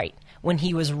really right. When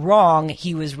he was wrong,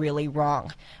 he was really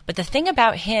wrong. But the thing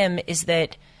about him is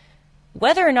that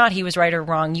whether or not he was right or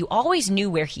wrong, you always knew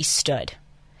where he stood.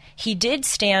 He did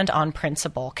stand on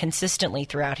principle consistently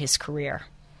throughout his career.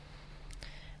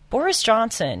 Boris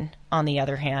Johnson, on the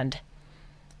other hand,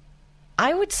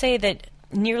 I would say that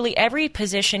nearly every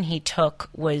position he took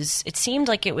it seemed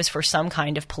like it was for some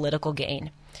kind of political gain.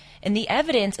 And the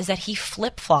evidence is that he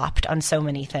flip-flopped on so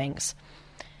many things.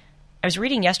 I was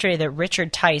reading yesterday that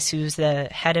Richard Tice, who's the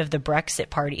head of the Brexit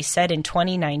Party, said in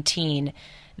 2019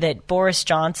 that Boris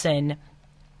Johnson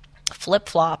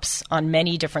flip-flops on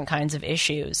many different kinds of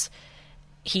issues.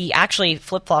 He actually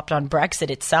flip-flopped on Brexit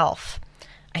itself.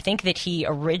 I think that he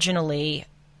originally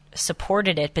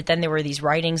supported it, but then there were these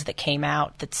writings that came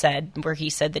out where he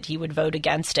said that he would vote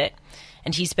against it.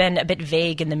 And he's been a bit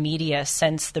vague in the media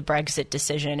since the Brexit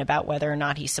decision about whether or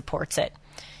not he supports it.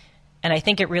 And I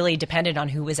think it really depended on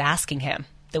who was asking him,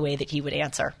 the way that he would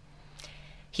answer.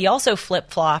 He also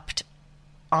flip-flopped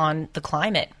on the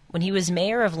climate. When he was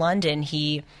mayor of London,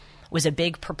 he was a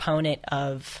big proponent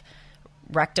of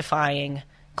rectifying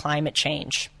climate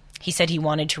change. He said he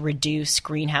wanted to reduce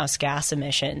greenhouse gas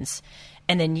emissions.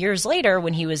 And then years later,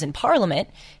 when he was in Parliament,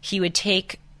 he would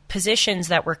take positions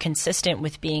that were consistent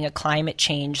with being a climate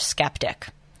change skeptic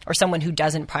or someone who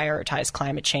doesn't prioritize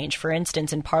climate change. For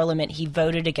instance, in Parliament, he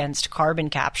voted against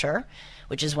carbon capture,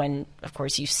 which is when, of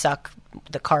course, you suck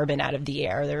the carbon out of the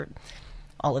air. There are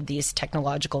all of these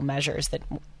technological measures that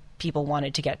people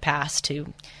wanted to get passed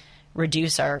to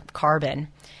reduce our carbon.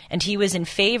 And he was in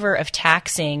favor of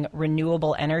taxing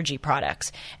renewable energy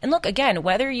products. And look, again,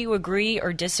 whether you agree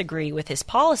or disagree with his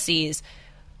policies,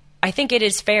 I think it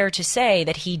is fair to say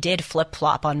that he did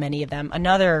flip-flop on many of them.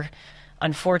 Another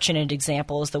unfortunate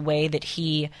example is the way that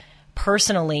he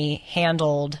personally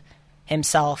handled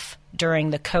himself during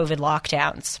the COVID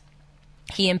lockdowns.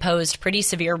 He imposed pretty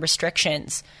severe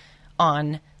restrictions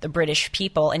on the British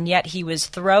people, and yet he was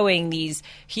throwing these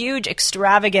huge,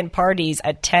 extravagant parties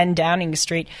at 10 Downing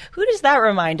Street. Who does that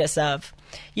remind us of?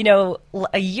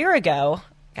 A year ago,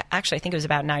 actually, I think it was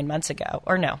about 9 months ago,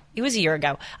 or no, it was a year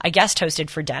ago, I guest hosted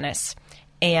for Dennis.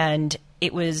 And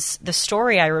it was the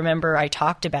story I remember I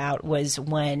talked about was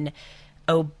when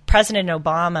President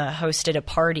Obama hosted a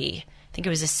party. I think it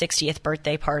was his 60th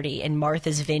birthday party in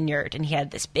Martha's Vineyard, and he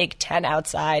had this big tent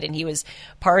outside, and he was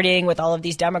partying with all of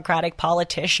these Democratic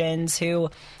politicians who,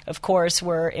 of course,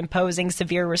 were imposing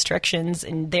severe restrictions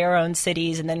in their own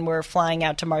cities and then were flying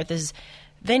out to Martha's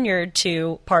Vineyard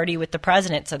to party with the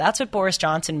president. So that's what Boris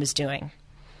Johnson was doing.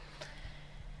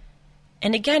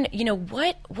 And again,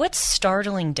 what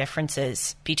startling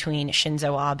differences between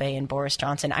Shinzo Abe and Boris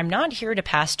Johnson? I'm not here to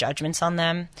pass judgments on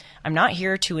them. I'm not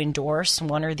here to endorse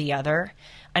one or the other.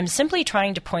 I'm simply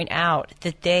trying to point out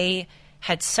that they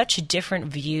had such different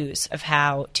views of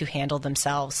how to handle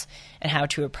themselves and how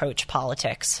to approach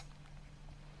politics.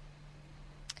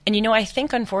 And, I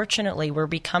think, unfortunately, we're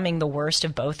becoming the worst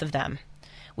of both of them.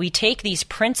 We take these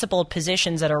principled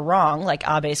positions that are wrong, like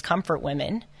Abe's comfort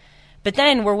women, but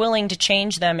then we're willing to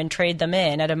change them and trade them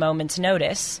in at a moment's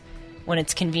notice when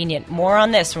it's convenient. More on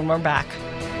this when we're back.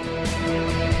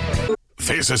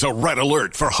 This is a red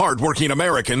alert for hardworking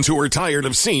Americans who are tired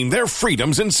of seeing their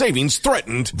freedoms and savings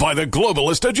threatened by the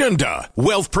globalist agenda.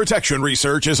 Wealth Protection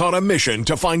Research is on a mission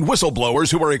to find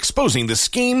whistleblowers who are exposing the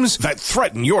schemes that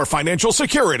threaten your financial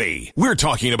security. We're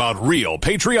talking about real,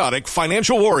 patriotic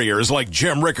financial warriors like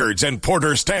Jim Rickards and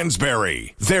Porter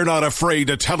Stansberry. They're not afraid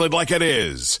to tell it like it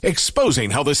is, exposing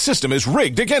how the system is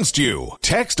rigged against you.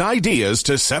 Text IDEAS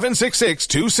to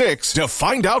 76626 to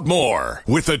find out more.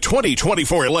 With the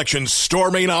 2024 election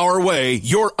storming our way,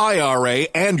 your IRA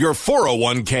and your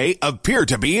 401k appear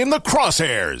to be in the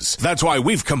crosshairs. That's why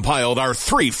we've compiled our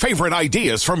 3 favorite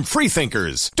ideas from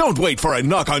freethinkers. Don't wait for a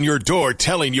knock on your door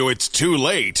telling you it's too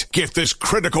late. Get this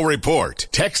critical report.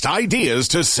 Text IDEAS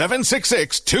to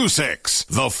 76626.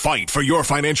 The fight for your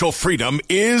financial freedom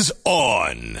is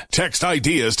on. Text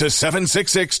IDEAS to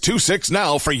 76626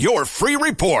 now for your free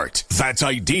report. That's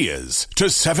IDEAS to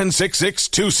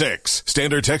 76626.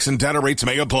 Standard text and data rates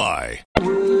may apply.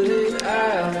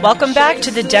 Welcome back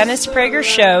to the Dennis Prager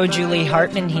Show. Julie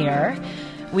Hartman here.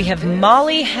 We have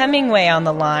Mollie Hemingway on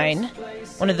the line.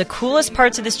 One of the coolest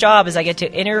parts of this job is I get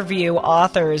to interview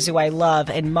authors who I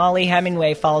love, and Mollie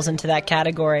Hemingway falls into that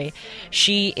category.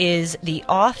 She is the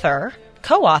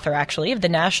co-author actually, of the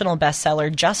national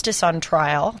bestseller Justice on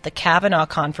Trial, The Kavanaugh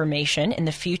Confirmation and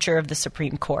the Future of the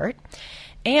Supreme Court.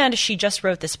 And she just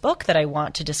wrote this book that I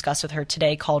want to discuss with her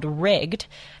today called Rigged: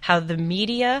 How the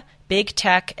Media, Big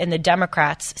Tech, and the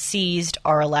Democrats Seized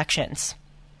Our Elections.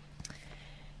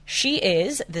 She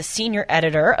is the senior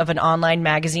editor of an online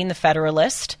magazine, The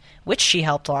Federalist, which she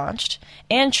helped launch,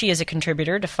 and she is a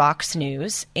contributor to Fox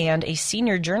News and a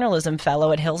senior journalism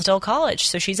fellow at Hillsdale College.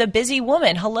 So she's a busy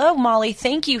woman. Hello, Mollie.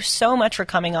 Thank you so much for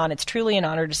coming on. It's truly an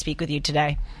honor to speak with you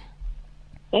today.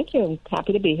 Thank you. I'm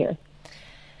happy to be here.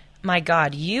 My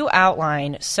God, you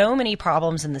outline so many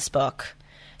problems in this book,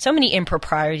 so many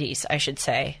improprieties, I should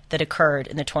say, that occurred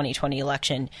in the 2020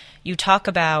 election. You talk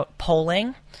about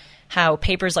polling, how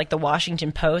papers like the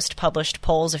Washington Post published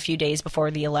polls a few days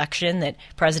before the election that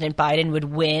President Biden would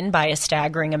win by a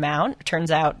staggering amount. It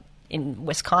turns out in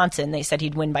Wisconsin, they said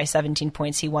he'd win by 17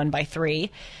 points. He won by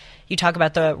 3. You talk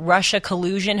about the Russia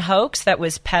collusion hoax that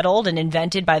was peddled and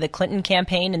invented by the Clinton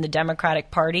campaign and the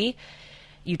Democratic Party.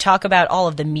 You talk about all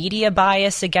of the media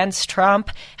bias against Trump,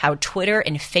 how Twitter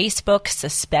and Facebook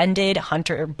suspended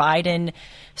Hunter Biden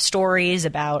stories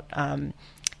about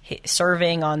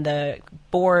serving on the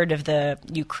board of the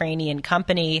Ukrainian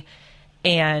company.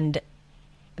 And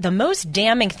the most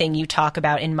damning thing you talk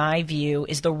about, in my view,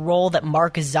 is the role that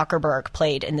Mark Zuckerberg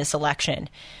played in this election.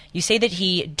 You say that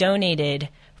he donated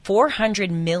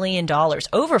 $400 million,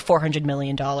 over $400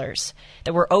 million,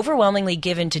 that were overwhelmingly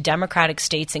given to Democratic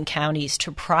states and counties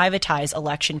to privatize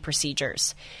election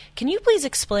procedures. Can you please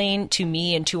explain to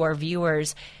me and to our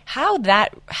viewers how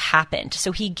that happened?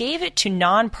 So he gave it to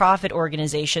nonprofit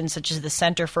organizations such as the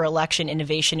Center for Election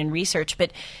Innovation and Research,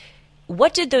 but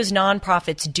what did those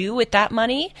nonprofits do with that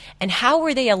money, and how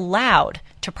were they allowed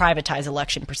to privatize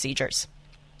election procedures?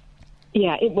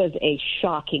 Yeah, it was a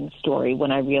shocking story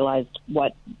when I realized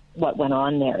what went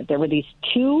on there. There were these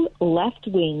 2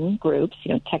 left-wing groups,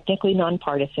 technically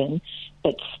nonpartisan,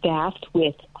 but staffed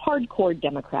with hardcore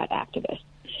Democrat activists.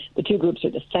 The 2 groups are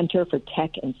the Center for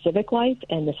Tech and Civic Life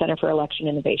and the Center for Election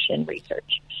Innovation and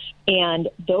Research. And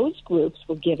those groups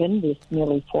were given this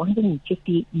nearly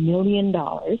 $450 million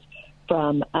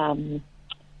from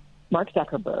Mark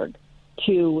Zuckerberg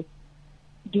to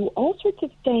do all sorts of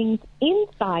things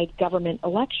inside government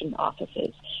election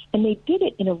offices. And they did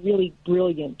it in a really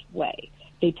brilliant way.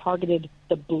 they targeted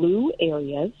the blue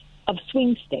areas of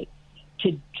swing states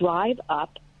to drive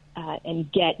up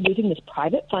and get, using this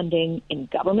private funding in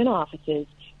government offices,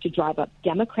 to drive up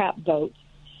Democrat votes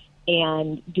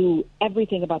and do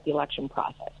everything about the election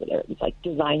process, whether it was like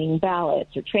designing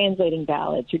ballots or translating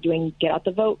ballots or doing get out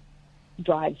the vote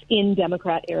drives in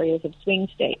Democrat areas of swing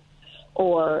states,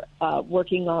 or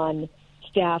working on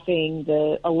staffing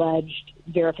the alleged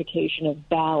verification of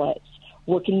ballots,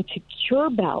 working to cure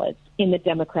ballots in the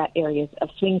Democrat areas of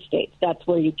swing states. That's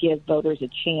where you give voters a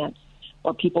chance,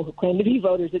 or people who claim to be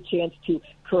voters, a chance to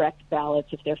correct ballots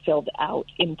if they're filled out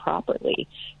improperly.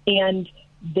 And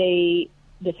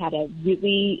this had a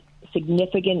really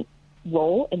significant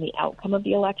role in the outcome of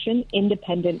the election.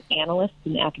 Independent analysts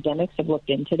and academics have looked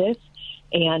into this,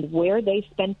 and where they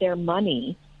spent their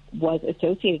money was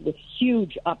associated with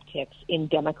huge upticks in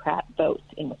Democrat votes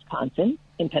in Wisconsin,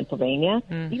 in Pennsylvania,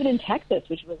 even in Texas,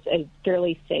 which was a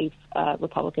fairly safe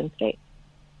Republican state.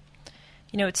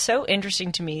 You know, it's so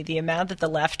interesting to me, the amount that the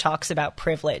left talks about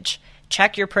privilege.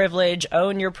 Check your privilege,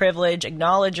 own your privilege,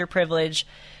 acknowledge your privilege.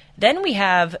 Then we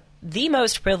have the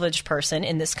most privileged person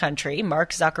in this country,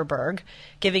 Mark Zuckerberg,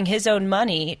 giving his own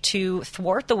money to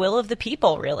thwart the will of the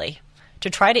people, really, to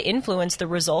try to influence the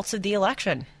results of the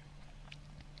election.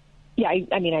 Yeah,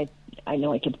 I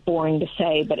know it's boring to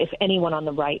say, but if anyone on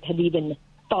the right had even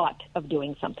thought of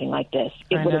doing something like this,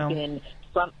 it would have been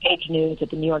front page news at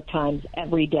the New York Times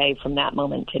every day from that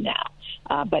moment to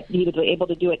now. But he was able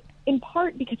to do it in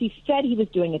part because he said he was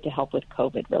doing it to help with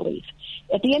COVID relief.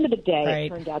 At the end of the day, It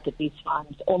turned out that these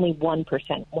funds, only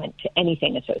 1% went to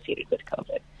anything associated with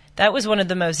COVID. That was one of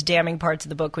the most damning parts of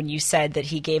the book when you said that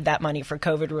he gave that money for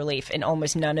COVID relief and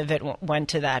almost none of it went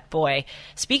to that. Boy,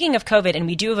 speaking of COVID, and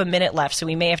we do have a minute left, so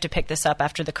we may have to pick this up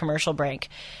after the commercial break.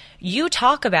 You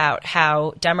talk about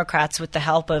how Democrats, with the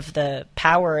help of the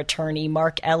power attorney,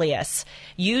 Mark Elias,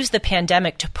 used the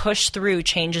pandemic to push through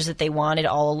changes that they wanted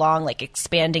all along, like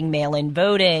expanding mail-in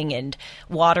voting and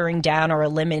watering down or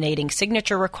eliminating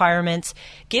signature requirements.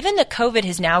 Given that COVID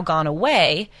has now gone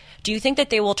away, do you think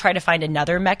that they will try to find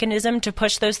another mechanism to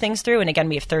push those things through? And again,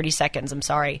 we have 30 seconds. I'm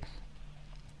sorry.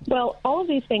 Well, all of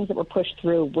these things that were pushed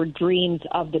through were dreams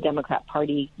of the Democrat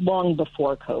Party long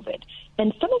before COVID.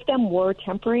 And some of them were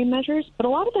temporary measures, but a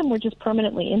lot of them were just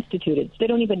permanently instituted. So they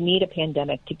don't even need a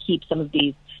pandemic to keep some of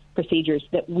these procedures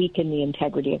that weaken the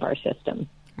integrity of our system.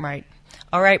 Right.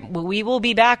 All right. Well, we will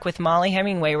be back with Mollie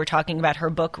Hemingway. We're talking about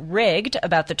her book, Rigged,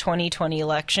 about the 2020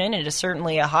 election. It is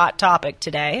certainly a hot topic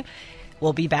today.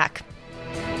 We'll be back.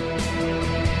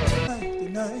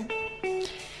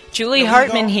 Julie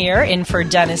Hartman here, in for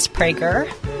Dennis Prager.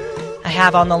 I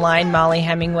have on the line Mollie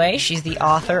Hemingway. She's the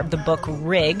author of the book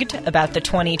Rigged, about the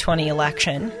 2020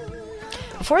 election.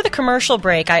 Before the commercial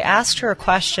break, I asked her a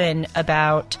question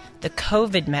about the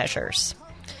COVID measures.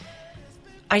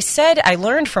 I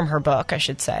learned from her book, I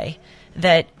should say,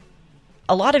 that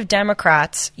a lot of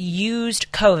Democrats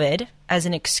used COVID as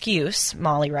an excuse,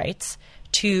 Mollie writes,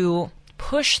 to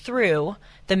push through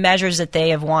the measures that they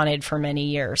have wanted for many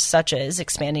years, such as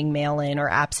expanding mail-in or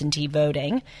absentee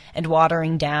voting and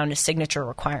watering down signature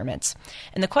requirements.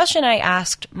 And the question I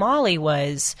asked Mollie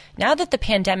was, now that the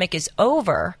pandemic is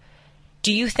over,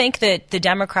 do you think that the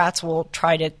Democrats will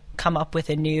try to come up with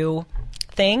a new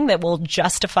thing that will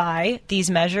justify these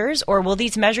measures, or will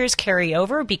these measures carry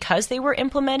over because they were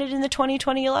implemented in the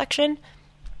 2020 election?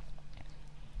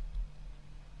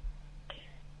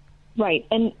 Right.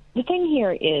 And the thing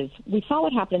here is we saw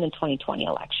what happened in the 2020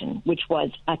 election, which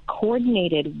was a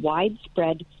coordinated,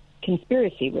 widespread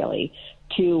conspiracy, really,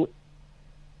 to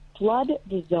flood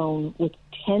the zone with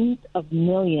tens of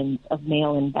millions of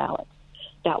mail-in ballots.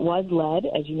 That was led,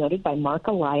 as you noted, by Mark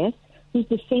Elias, who's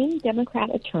the same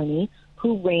Democrat attorney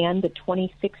who ran the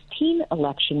 2016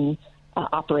 election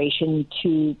operation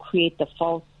to create the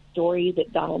false story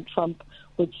that Donald Trump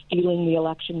was stealing the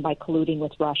election by colluding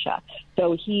with Russia.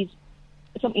 So he's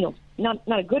not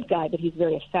a good guy, but he's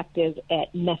very effective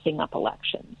at messing up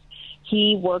elections.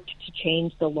 He worked to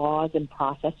change the laws and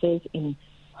processes in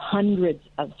hundreds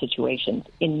of situations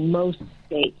in most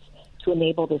states to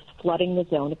enable this flooding the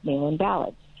zone of mail-in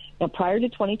ballots. Now, prior to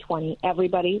 2020,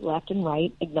 everybody, left and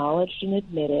right, acknowledged and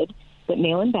admitted that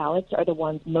mail-in ballots are the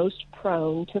ones most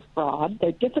prone to fraud.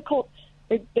 They're difficult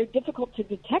to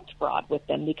detect fraud with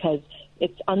them because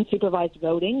it's unsupervised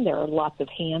voting. There are lots of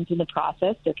hands in the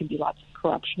process. There can be lots of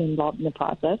corruption involved in the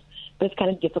process, but it's kind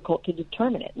of difficult to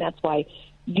determine it. And that's why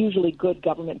usually good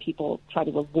government people try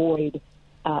to avoid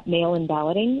mail-in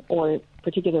balloting, or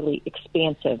particularly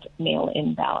expansive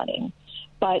mail-in balloting.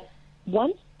 But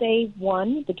once they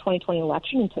won the 2020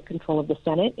 election and took control of the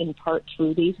Senate, in part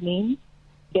through these means,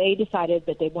 they decided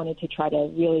that they wanted to try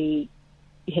to really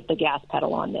hit the gas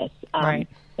pedal on this. Right.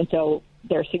 And so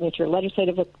their signature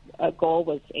legislative goal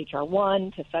was H.R.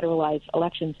 1 to federalize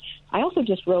elections. I also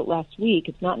just wrote last week,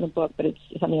 it's not in the book, but it's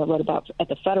something I wrote about at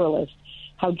the Federalist,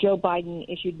 how Joe Biden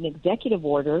issued an executive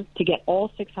order to get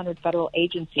all 600 federal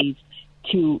agencies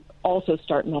to also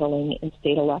start meddling in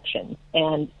state elections.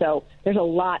 And so there's a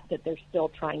lot that they're still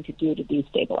trying to do to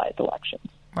destabilize elections.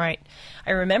 Right.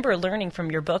 I remember learning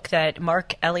from your book that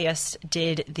Mark Elias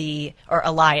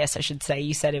Elias, I should say.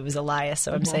 You said it was Elias,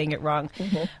 so I'm saying it wrong.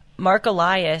 Mark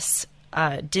Elias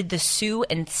did the sue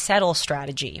and settle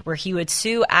strategy, where he would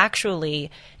sue actually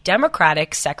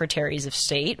Democratic secretaries of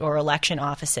state or election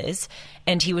offices,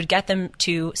 and he would get them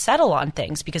to settle on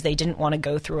things because they didn't want to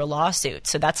go through a lawsuit.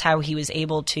 So that's how he was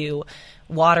able to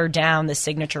water down the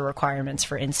signature requirements,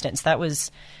 for instance. That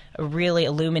was a really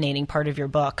illuminating part of your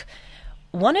book.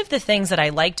 One of the things that I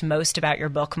liked most about your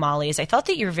book, Molly, is I thought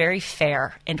that you're very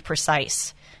fair and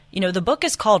precise. You know, the book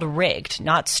is called Rigged,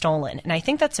 not Stolen, and I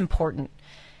think that's important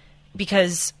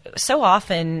because so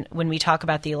often when we talk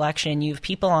about the election, you have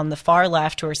people on the far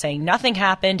left who are saying nothing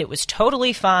happened, it was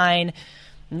totally fine,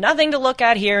 nothing to look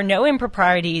at here, no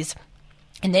improprieties.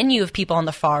 And then you have people on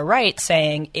the far right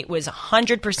saying it was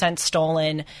 100%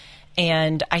 stolen,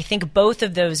 and I think both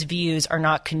of those views are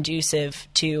not conducive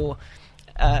to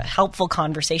helpful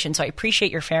conversation. So I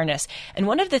appreciate your fairness. And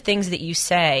one of the things that you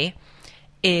say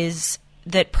is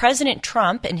that President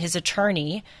Trump and his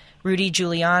attorney, Rudy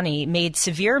Giuliani, made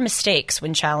severe mistakes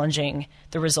when challenging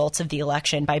the results of the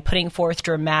election by putting forth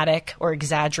dramatic or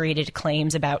exaggerated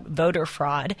claims about voter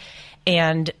fraud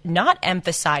and not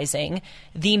emphasizing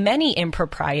the many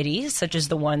improprieties, such as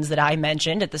the ones that I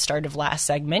mentioned at the start of last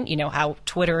segment, you know, how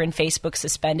Twitter and Facebook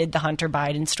suspended the Hunter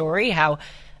Biden story, how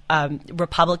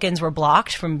Republicans were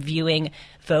blocked from viewing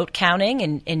vote counting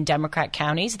in Democrat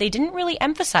counties. They didn't really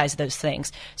emphasize those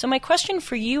things. So my question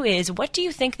for you is, what do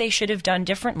you think they should have done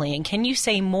differently? And can you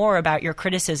say more about your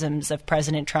criticisms of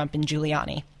President Trump and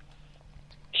Giuliani?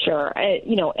 Sure.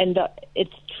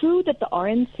 It's true that the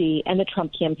RNC and the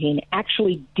Trump campaign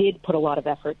actually did put a lot of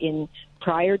effort in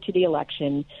prior to the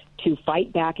election to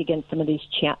fight back against some of these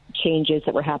changes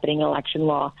that were happening in election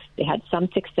law. They had some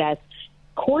success.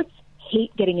 Courts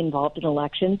hate getting involved in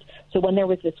elections. So when there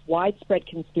was this widespread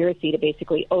conspiracy to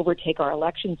basically overtake our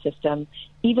election system,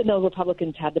 even though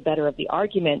Republicans had the better of the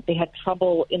argument, they had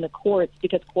trouble in the courts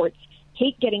because courts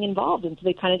hate getting involved. And so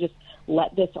they kind of just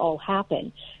let this all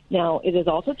happen. Now, it is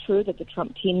also true that the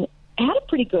Trump team had a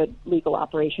pretty good legal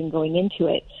operation going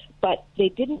into it, but they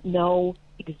didn't know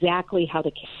exactly how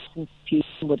the case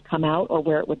would come out or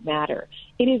where it would matter.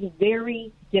 It is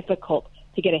very difficult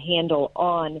to get a handle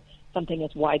on something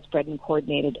as widespread and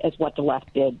coordinated as what the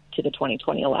left did to the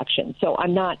 2020 election. So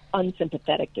I'm not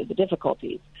unsympathetic to the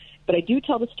difficulties. But I do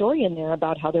tell the story in there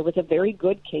about how there was a very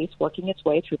good case working its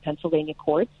way through Pennsylvania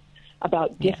courts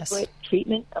about disparate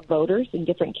treatment of voters in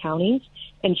different counties.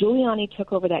 And Giuliani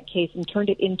took over that case and turned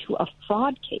it into a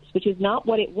fraud case, which is not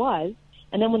what it was.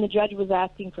 And then when the judge was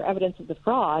asking for evidence of the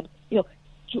fraud,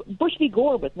 Bush v.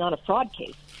 Gore was not a fraud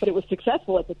case, but it was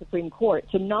successful at the Supreme Court.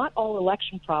 So not all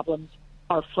election problems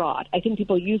are fraud. I think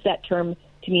people use that term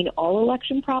to mean all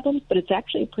election problems, but it's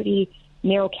actually a pretty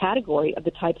narrow category of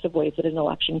the types of ways that an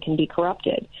election can be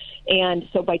corrupted. And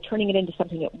so by turning it into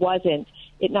something it wasn't,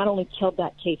 it not only killed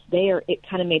that case there, it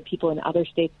kind of made people in other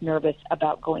states nervous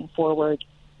about going forward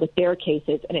with their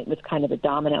cases, and it was kind of a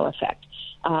domino effect.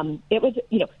 It was,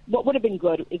 what would have been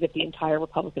good is if the entire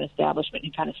Republican establishment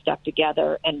had kind of stuck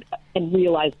together and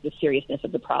realized the seriousness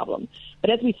of the problem.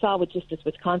 But as we saw with just this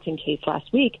Wisconsin case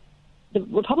last week, the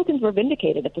Republicans were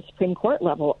vindicated at the Supreme Court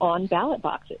level on ballot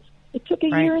boxes. It took a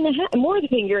year and a half, more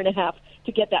than a year and a half,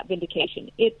 to get that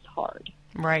vindication. It's hard.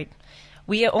 Right.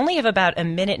 We only have about a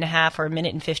minute and a half or a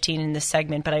minute and 15 in this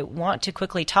segment, but I want to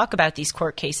quickly talk about these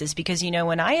court cases because,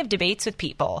 when I have debates with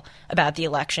people about the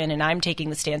election and I'm taking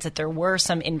the stance that there were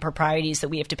some improprieties that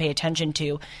we have to pay attention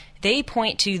to, they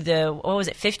point to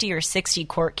the, 50 or 60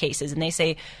 court cases, and they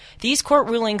say, these court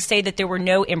rulings say that there were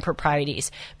no improprieties.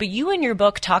 But you in your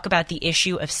book talk about the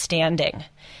issue of standing,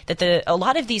 that a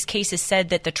lot of these cases said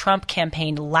that the Trump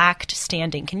campaign lacked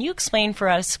standing. Can you explain for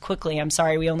us quickly? I'm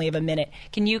sorry, we only have a minute.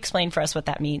 Can you explain for us what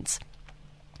that means?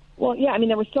 Well, yeah,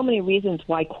 there were so many reasons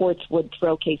why courts would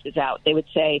throw cases out. They would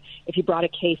say if you brought a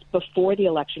case before the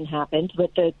election happened,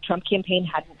 but the Trump campaign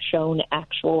hadn't shown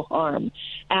actual harm.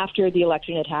 After the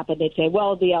election had happened, they'd say,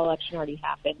 well, the election already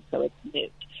happened, so it's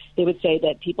moot. They would say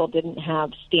that people didn't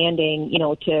have standing,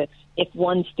 if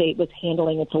one state was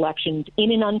handling its elections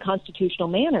in an unconstitutional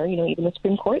manner, even the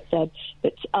Supreme Court said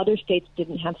that other states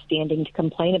didn't have standing to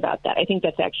complain about that. I think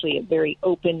that's actually a very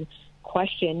open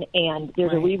question, and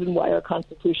there's a reason why our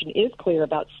Constitution is clear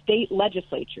about state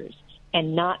legislatures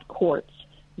and not courts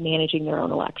managing their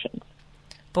own elections.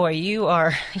 Boy, you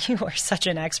are such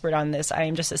an expert on this. I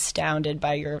am just astounded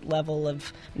by your level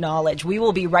of knowledge. We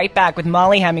will be right back with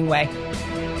Molly Hemingway.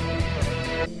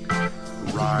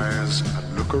 Rise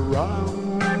and look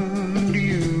around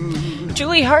you.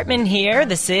 Julie Hartman here.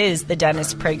 This is the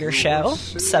Dennis Prager Show.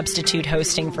 Substitute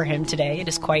hosting for him today. It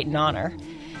is quite an honor.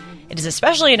 It is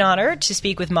especially an honor to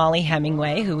speak with Molly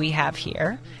Hemingway, who we have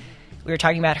here. We were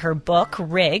talking about her book,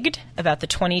 Rigged, about the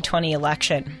 2020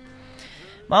 election.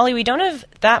 Molly, we don't have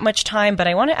that much time, but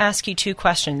I want to ask you two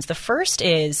questions. The first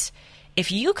is,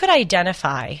 if you could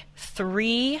identify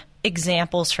 3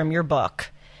 examples from your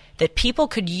book that people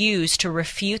could use to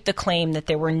refute the claim that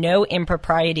there were no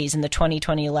improprieties in the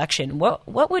 2020 election,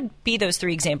 what would be those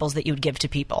 3 examples that you would give to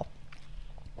people?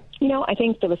 You know, I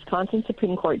think the Wisconsin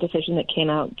Supreme Court decision that came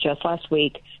out just last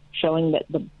week showing that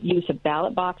the use of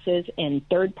ballot boxes and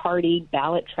third-party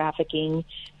ballot trafficking,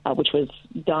 which was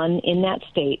done in that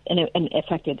state, and it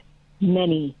affected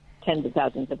many tens of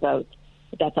thousands of votes,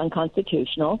 that's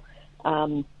unconstitutional.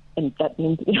 And that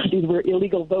means these were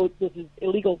illegal votes. This is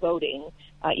illegal voting,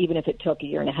 even if it took a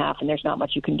year and a half, and there's not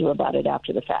much you can do about it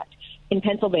after the fact. In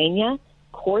Pennsylvania,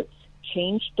 courts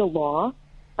changed the law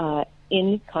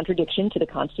in contradiction to the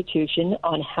Constitution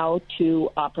on how to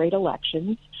operate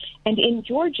elections. And in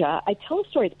Georgia, I tell a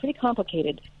story, it's pretty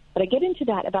complicated, but I get into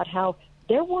that about how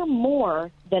there were more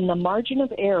than the margin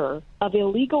of error of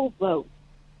illegal votes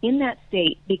in that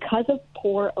state because of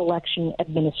poor election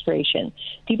administration.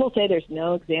 People say there's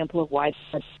no example of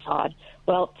widespread fraud.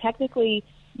 Well, technically,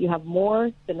 you have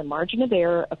more than the margin of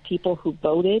error of people who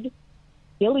voted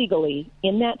illegally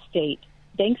in that state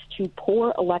thanks to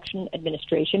poor election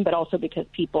administration, but also because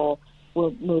people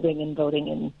were moving and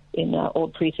voting in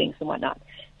old precincts and whatnot.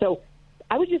 So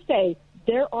I would just say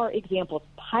there are examples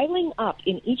piling up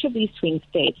in each of these swing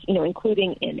states,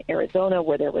 including in Arizona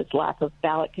where there was lack of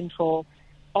ballot control.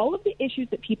 All of the issues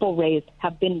that people raised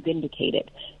have been vindicated.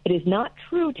 It is not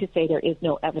true to say there is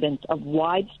no evidence of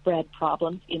widespread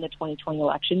problems in the 2020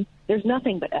 election. There's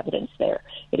nothing but evidence there.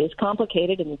 It is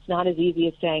complicated, and it's not as easy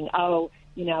as saying,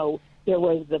 there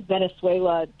was the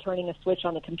Venezuela turning a switch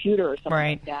on the computer or something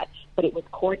like that. But it was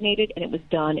coordinated and it was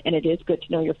done, and it is good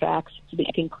to know your facts so that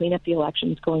you can clean up the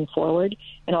elections going forward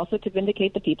and also to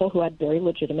vindicate the people who had very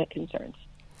legitimate concerns.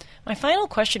 My final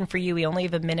question for you, we only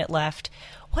have a minute left.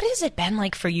 What has it been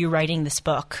like for you writing this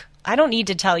book? I don't need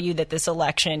to tell you that this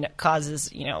election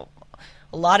causes, a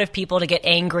lot of people to get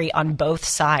angry on both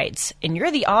sides. And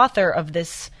you're the author of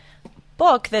this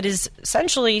book that is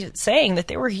essentially saying that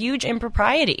there were huge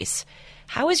improprieties.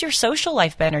 How has your social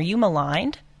life been? Are you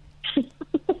maligned?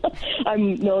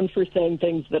 I'm known for saying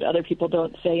things that other people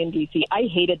don't say in D.C. I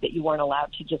hated that you weren't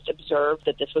allowed to just observe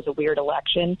that this was a weird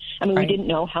election. I mean, we didn't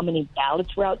know how many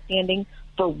ballots were outstanding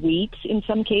for weeks in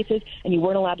some cases, and you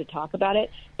weren't allowed to talk about it.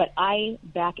 But I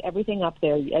back everything up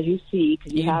there, as you see,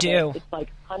 because you have do. It's like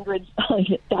hundreds,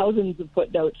 thousands of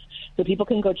footnotes, so people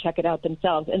can go check it out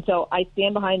themselves. And so I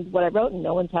stand behind what I wrote, and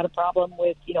no one's had a problem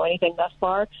with anything thus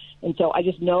far. And so I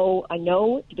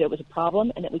know that it was a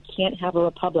problem, and that we can't have a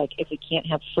republic if we can't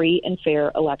have free and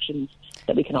fair elections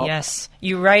that we can all. Yes,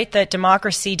 you write that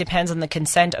democracy depends on the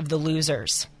consent of the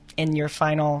losers in your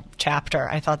final chapter.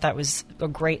 I thought that was a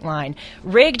great line.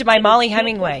 Rigged by Molly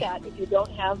Hemingway. That if you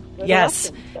don't have yes.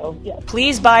 elections, so, yes.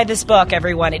 Please buy this book,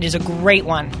 everyone. It is a great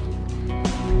one.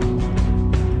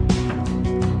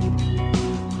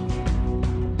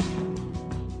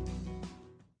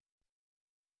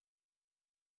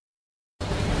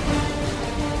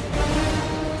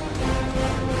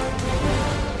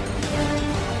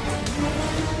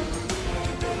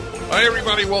 Hi,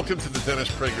 everybody. Welcome to the Dennis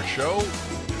Prager Show.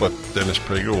 But Dennis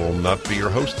Prager will not be your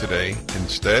host today.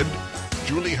 Instead,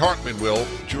 Julie Hartman will.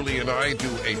 Julie and I do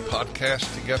a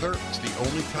podcast together. It's the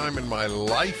only time in my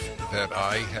life that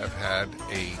I have had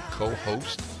a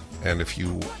co-host. And if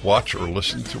you watch or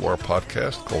listen to our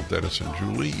podcast called Dennis and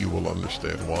Julie, you will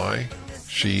understand why.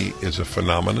 She is a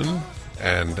phenomenon,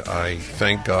 and I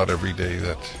thank God every day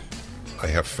that I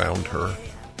have found her.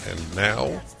 And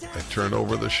now I turn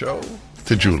over the show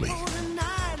to Julie.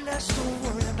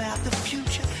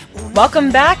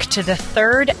 Welcome back to the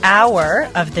third hour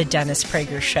of the Dennis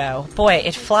Prager Show. Boy,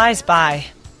 it flies by.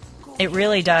 It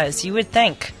really does. You would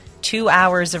think 2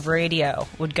 hours of radio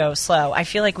would go slow. I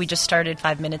feel like we just started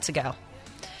 5 minutes ago.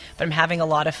 But I'm having a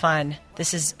lot of fun.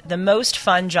 This is the most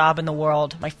fun job in the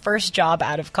world. My first job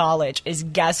out of college is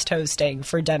guest hosting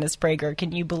for Dennis Prager.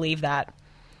 Can you believe that?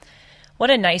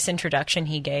 What a nice introduction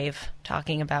he gave,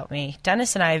 talking about me.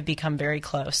 Dennis and I have become very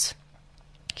close.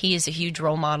 He is a huge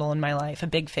role model in my life, a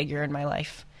big figure in my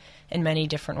life in many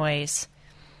different ways.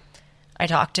 I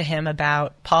talk to him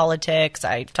about politics.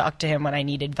 I talk to him when I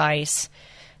need advice.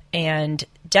 And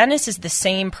Dennis is the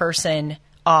same person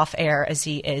off air as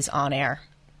he is on air.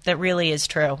 That really is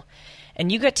true.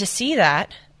 And you get to see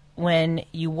that when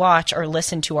you watch or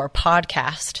listen to our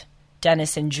podcast,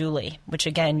 Dennis and Julie, which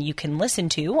again you can listen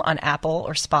to on Apple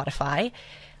or Spotify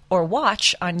or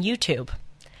watch on YouTube.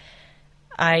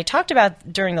 I talked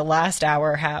about during the last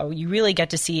hour how you really get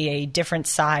to see a different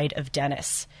side of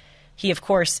Dennis. He, of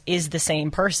course, is the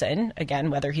same person, again,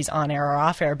 whether he's on air or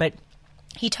off air, but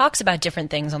he talks about different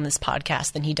things on this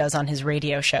podcast than he does on his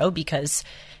radio show because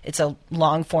it's a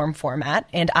long-form format,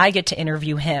 and I get to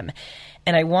interview him.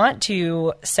 And I want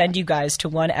to send you guys to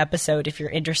one episode if you're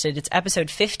interested. It's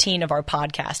episode 15 of our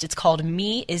podcast. It's called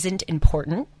Me Isn't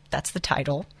Important. That's the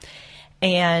title.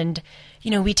 And,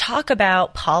 you know, we talk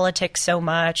about politics so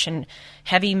much and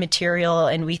heavy material,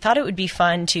 and we thought it would be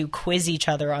fun to quiz each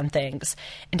other on things.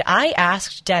 And I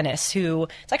asked Dennis, who,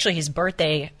 it's actually his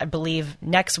birthday, I believe,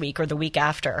 next week or the week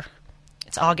after.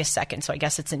 It's August 2nd, so I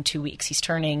guess it's in 2 weeks.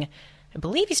 I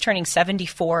believe he's turning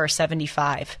 74 or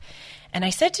 75. And I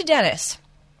said to Dennis,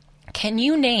 can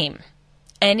you name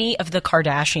any of the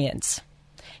Kardashians?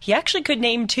 He actually could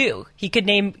name two. He could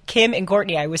name Kim and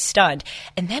Kourtney. I was stunned.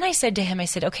 And then I said to him,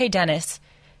 okay, Dennis,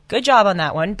 good job on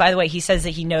that one. By the way, he says that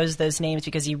he knows those names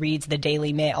because he reads the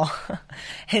Daily Mail.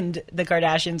 And the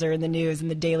Kardashians are in the news in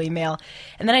the Daily Mail.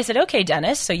 And then I said, okay,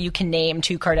 Dennis, so you can name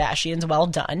two Kardashians. Well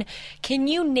done. Can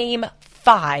you name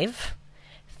 5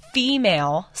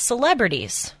 female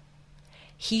celebrities?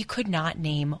 He could not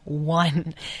name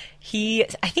one.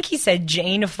 I think he said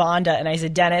Jane Fonda. And I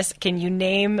said, Dennis, can you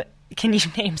name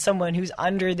someone who's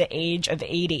under the age of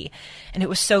 80? And it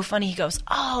was so funny. He goes,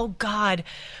 oh, God,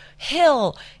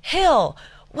 Hill,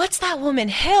 what's that woman,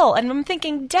 Hill? And I'm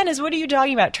thinking, Dennis, what are you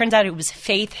talking about? Turns out it was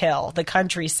Faith Hill, the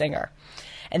country singer.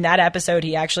 And that episode,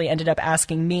 he actually ended up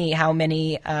asking me how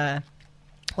many,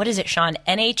 what is it, Sean,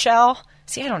 NHL?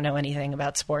 See, I don't know anything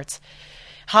about sports.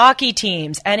 Hockey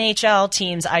teams, NHL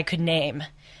teams I could name.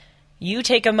 You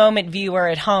take a moment, viewer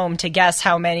at home, to guess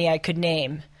how many I could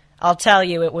name. I'll tell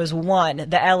you, it was one,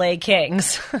 the LA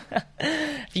Kings.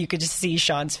 If you could just see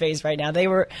Sean's face right now.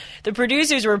 The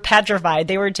producers were petrified.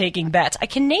 They were taking bets. I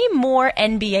can name more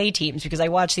NBA teams because I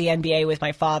watch the NBA with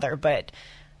my father, but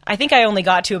I think I only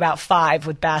got to about 5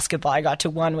 with basketball. I got to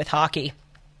 1 with hockey.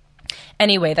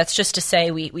 Anyway, that's just to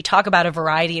say we talk about a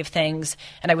variety of things,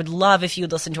 and I would love if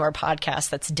you'd listen to our podcast.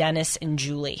 That's Dennis and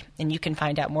Julie. And you can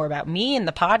find out more about me and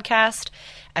the podcast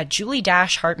at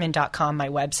julie-hartman.com, my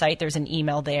website. There's an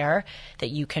email there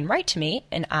that you can write to me,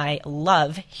 and I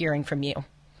love hearing from you.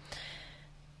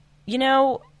 You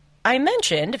know, I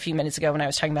mentioned a few minutes ago when I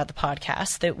was talking about the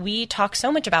podcast that we talk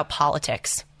so much about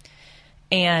politics.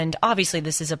 And obviously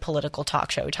this is a political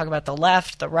talk show. We talk about the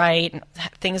left, the right, and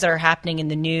things that are happening in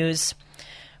the news.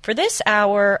 For this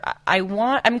hour, I'm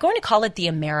going to call it the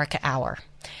America Hour.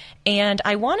 And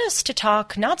I want us to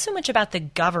talk not so much about the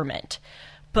government,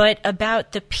 but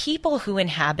about the people who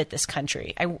inhabit this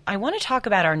country. I want to talk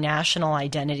about our national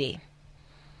identity.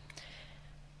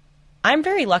 I'm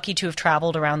very lucky to have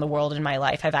traveled around the world in my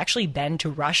life. I've actually been to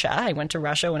Russia. I went to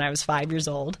Russia when I was 5 years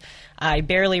old. I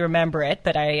barely remember it,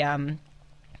 but I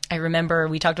remember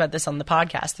we talked about this on the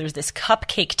podcast. There's this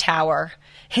cupcake tower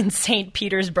in St.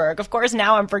 Petersburg. Of course,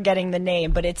 now I'm forgetting the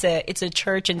name, but it's a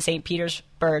church in St.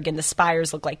 Petersburg, and the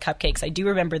spires look like cupcakes. I do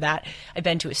remember that. I've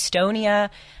been to Estonia,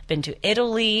 been to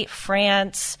Italy,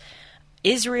 France,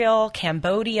 Israel,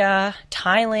 Cambodia,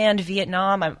 Thailand,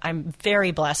 Vietnam. I'm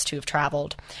very blessed to have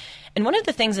traveled. And one of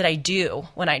the things that I do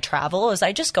when I travel is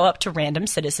I just go up to random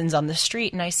citizens on the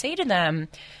street and I say to them,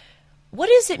 what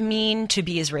does it mean to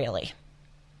be Israeli?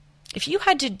 If you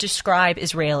had to describe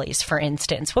Israelis, for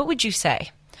instance, what would you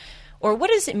say? Or what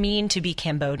does it mean to be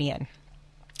Cambodian?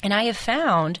 And I have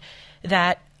found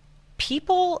that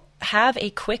people have a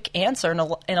quick answer. And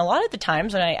a lot of the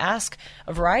times when I ask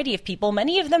a variety of people,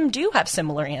 many of them do have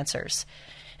similar answers.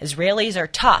 Israelis are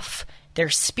tough. They're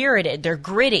spirited. They're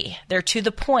gritty. They're to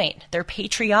the point. They're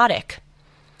patriotic.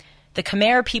 The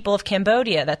Khmer people of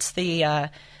Cambodia, that's the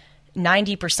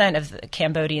 90% of the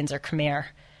Cambodians are Khmer.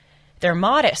 They're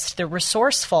modest, they're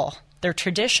resourceful, they're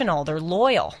traditional, they're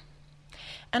loyal.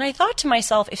 And I thought to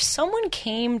myself, if someone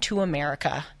came to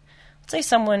America, let's say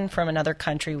someone from another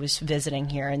country was visiting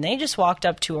here, and they just walked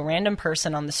up to a random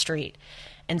person on the street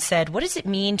and said, what does it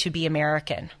mean to be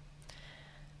American?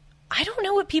 I don't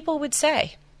know what people would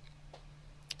say.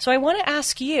 So I want to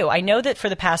ask you, I know that for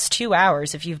the past 2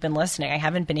 hours, if you've been listening, I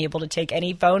haven't been able to take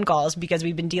any phone calls because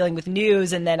we've been dealing with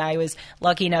news, and then I was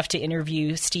lucky enough to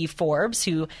interview Steve Forbes,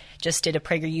 who just did a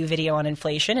PragerU video on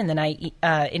inflation, and then I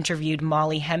interviewed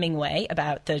Molly Hemingway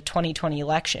about the 2020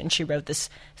 election. She wrote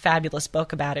this fabulous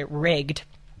book about it, Rigged.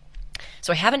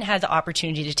 So I haven't had the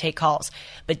opportunity to take calls.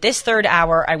 But this third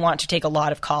hour, I want to take a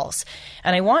lot of calls.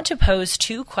 And I want to pose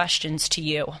 2 questions to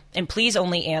you. And please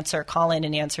only call in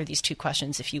and answer these 2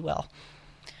 questions, if you will.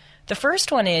 The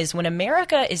first one is, when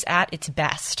America is at its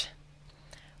best,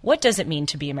 what does it mean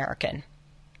to be American?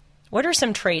 What are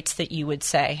some traits that you would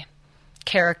say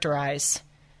characterize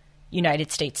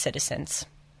United States citizens?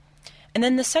 And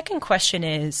then the second question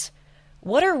is,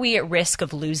 what are we at risk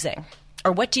of losing?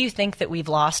 Or what do you think that we've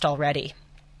lost already?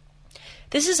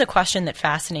 This is a question that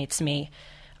fascinates me.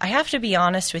 I have to be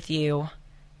honest with you.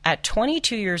 At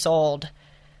 22 years old,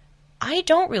 I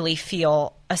don't really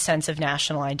feel a sense of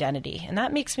national identity, and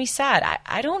that makes me sad.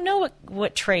 I don't know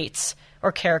what traits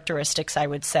or characteristics I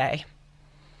would say.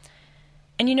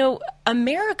 And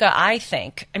America, I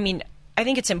think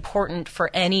it's important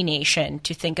for any nation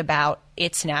to think about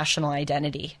its national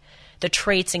identity, the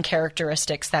traits and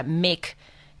characteristics that make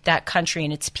that country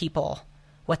and its people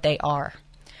what they are.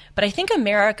 But I think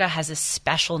America has a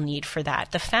special need for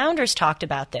that. The founders talked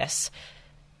about this.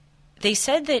 They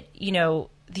said that,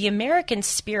 the American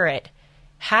spirit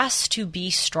has to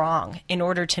be strong in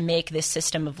order to make this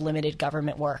system of limited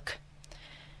government work.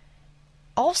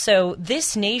 Also,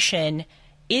 this nation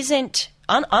isn't,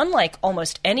 unlike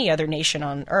almost any other nation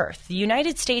on earth, the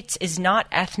United States is not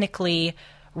ethnically,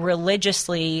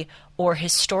 religiously, or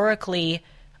historically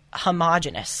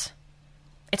homogenous.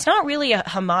 It's not really a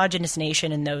homogenous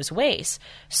nation in those ways.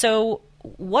 So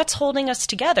what's holding us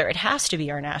together? It has to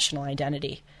be our national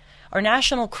identity. Our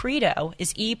national credo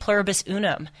is e pluribus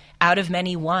unum, out of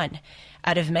many one,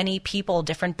 out of many people,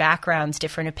 different backgrounds,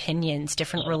 different opinions,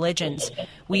 different religions.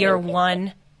 We are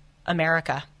one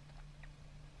America.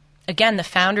 Again, the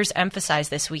founders emphasize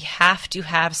this. We have to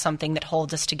have something that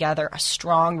holds us together, a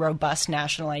strong, robust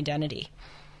national identity.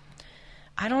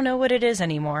 I don't know what it is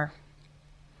anymore.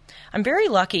 I'm very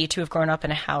lucky to have grown up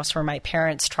in a house where my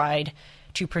parents tried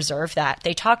to preserve that.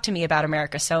 They talked to me about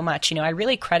America so much. I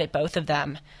really credit both of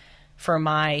them for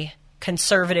my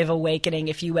conservative awakening,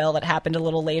 if you will, that happened a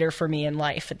little later for me in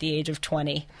life at the age of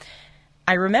 20.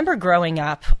 I remember growing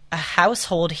up, a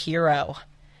household hero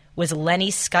was Lenny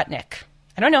Skutnik.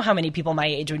 I don't know how many people my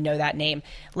age would know that name.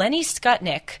 Lenny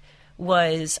Skutnik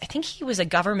I think he was a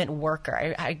government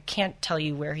worker. I can't tell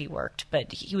you where he worked,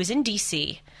 but he was in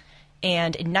D.C.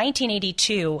 And in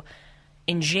 1982,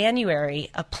 in January,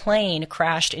 a plane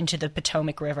crashed into the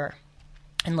Potomac River.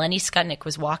 And Lenny Skutnik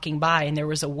was walking by, and there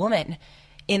was a woman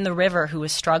in the river who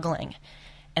was struggling.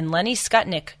 And Lenny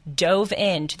Skutnik dove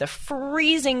into the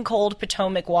freezing cold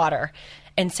Potomac water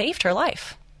and saved her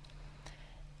life.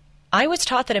 I was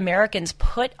taught that Americans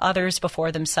put others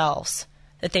before themselves,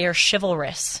 that they are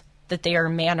chivalrous, that they are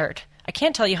mannered. I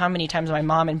can't tell you how many times my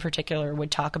mom in particular would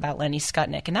talk about Lenny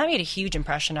Skutnik, and that made a huge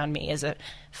impression on me as a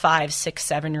 5, 6,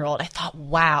 7-year-old. I thought,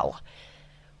 wow,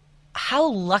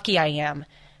 how lucky I am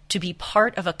to be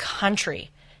part of a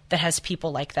country that has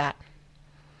people like that.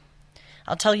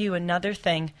 I'll tell you another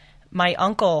thing. My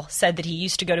uncle said that he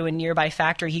used to go to a nearby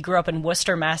factory. He grew up in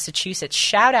Worcester, Massachusetts.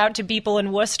 Shout out to people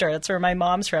in Worcester. That's where my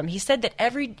mom's from. He said that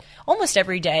almost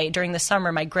every day during the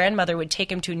summer, my grandmother would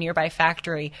take him to a nearby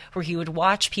factory where he would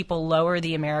watch people lower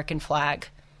the American flag.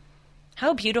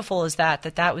 How beautiful is that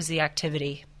that was the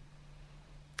activity?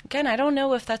 Again, I don't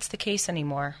know if that's the case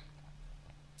anymore.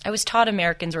 I was taught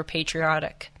Americans were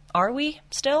patriotic. Are we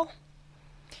still?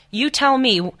 You tell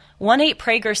me.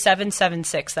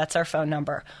 1-8-PRAGER-776. That's our phone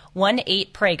number.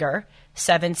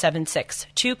 1-8-PRAGER-776.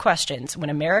 2 questions. When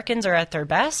Americans are at their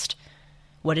best,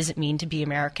 what does it mean to be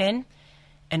American?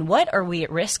 And what are we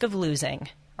at risk of losing?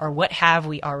 Or what have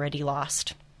we already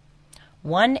lost?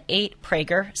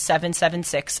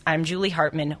 1-8-PRAGER-776. I'm Julie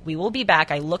Hartman. We will be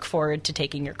back. I look forward to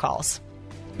taking your calls.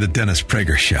 The Dennis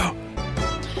Prager Show.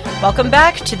 Welcome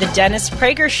back to the Dennis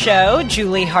Prager Show.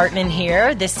 Julie Hartman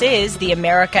here. This is the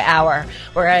America Hour,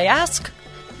 where I ask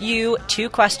you 2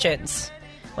 questions.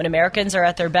 When Americans are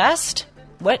at their best,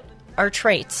 what are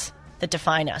traits that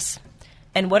define us?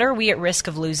 And what are we at risk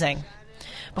of losing?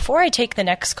 Before I take the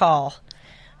next call,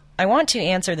 I want to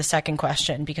answer the second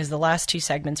question, because the last 2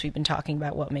 segments we've been talking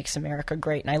about what makes America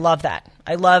great, and I love that.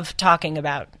 I love talking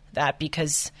about that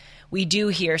because we do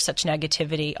hear such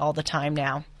negativity all the time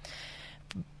now.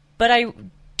 But I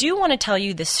do want to tell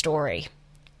you this story.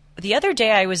 The other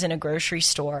day I was in a grocery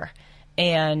store,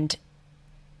 and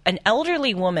an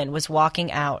elderly woman was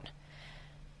walking out.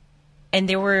 And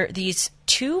there were these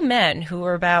two men who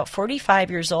were about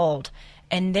 45 years old,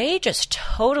 and they just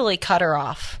totally cut her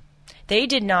off. They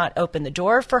did not open the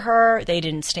door for her. They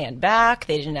didn't stand back.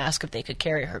 They didn't ask if they could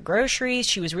carry her groceries.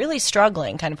 She was really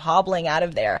struggling, kind of hobbling out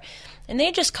of there. And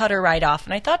they just cut her right off.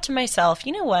 And I thought to myself,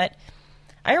 you know what?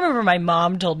 I remember my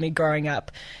mom told me growing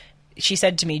up, she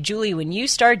said to me, Julie, when you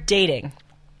start dating,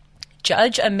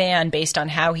 judge a man based on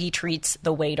how he treats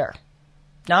the waiter.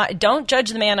 Don't judge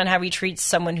the man on how he treats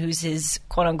someone who's his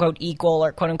quote-unquote equal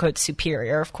or quote-unquote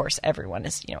superior. Of course, everyone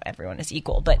is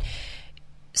equal. But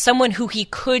someone who he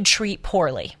could treat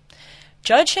poorly.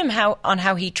 Judge him on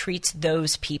how he treats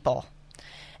those people.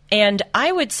 And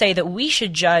I would say that we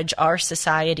should judge our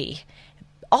society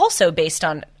also based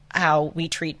on how we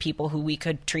treat people who we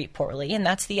could treat poorly, and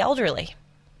that's the elderly.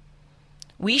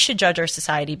 We should judge our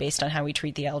society based on how we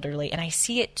treat the elderly. And I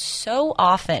see it so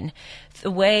often,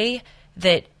 the way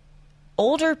that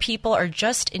older people are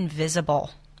just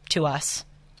invisible to us.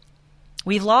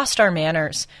 We've lost our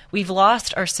manners. We've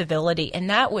lost our civility. And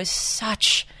that was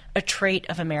such a trait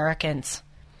of Americans.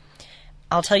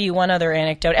 I'll tell you one other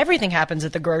anecdote. Everything happens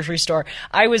at the grocery store.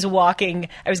 I was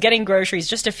getting groceries,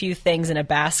 just a few things in a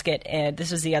basket, and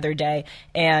this was the other day,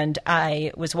 and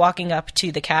I was walking up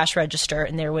to the cash register,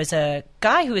 and there was a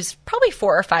guy who was probably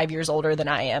 4 or 5 years older than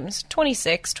I am,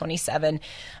 26, 27,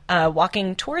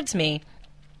 walking towards me.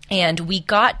 And we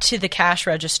got to the cash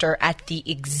register at the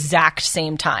exact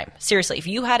same time. Seriously, if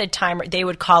you had a timer, they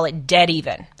would call it dead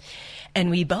even. And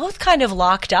we both kind of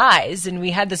locked eyes, and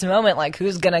we had this moment like,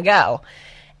 who's going to go?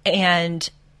 And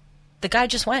the guy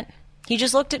just went. He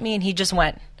just looked at me, and he just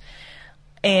went.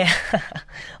 And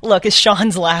look, as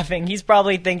Sean's laughing, he's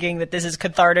probably thinking that this is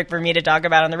cathartic for me to talk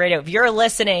about on the radio. If you're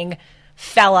listening,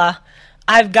 fella,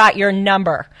 I've got your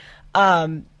number.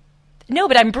 No,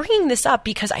 but I'm bringing this up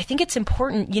because I think it's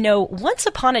important. You know, once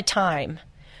upon a time,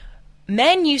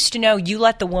 men used to know you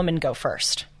let the woman go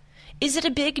first. Is it a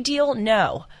big deal?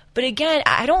 No. But again,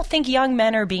 I don't think young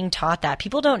men are being taught that.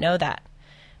 People don't know that.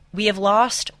 We have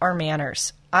lost our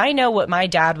manners. I know what my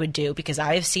dad would do because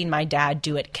I have seen my dad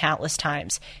do it countless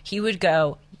times. He would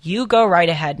go, you go right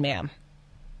ahead, ma'am.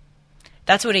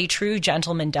 That's what a true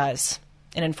gentleman does.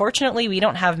 And unfortunately, we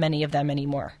don't have many of them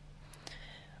anymore.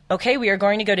 Okay, we are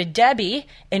going to go to Debbie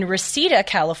in Reseda,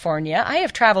 California. I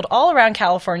have traveled all around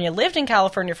California, lived in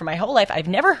California for my whole life. I've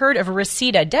never heard of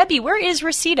Reseda. Debbie, where is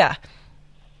Reseda?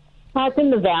 It's in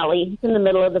the valley. It's in the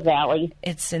middle of the valley.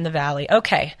 It's in the valley.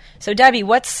 Okay. So, Debbie,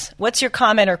 what's your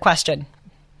comment or question?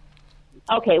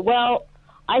 Okay, well,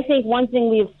 I think one thing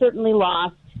we have certainly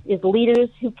lost is leaders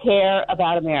who care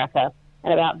about America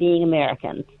and about being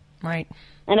Americans. Right.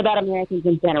 And about Americans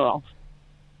in general.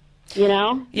 You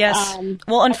know? Yes.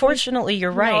 Well, unfortunately,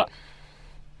 you're right.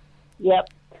 Yep.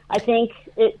 I think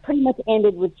it pretty much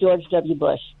ended with George W.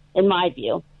 Bush, in my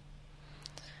view.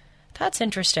 That's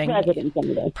interesting.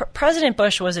 President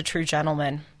Bush was a true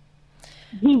gentleman.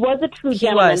 He was a true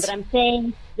gentleman, but I'm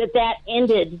saying that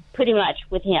ended pretty much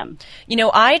with him. You know,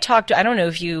 I don't know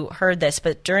if you heard this,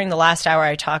 but during the last hour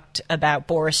I talked about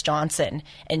Boris Johnson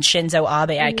and Shinzo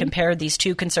Abe. Mm-hmm. I compared these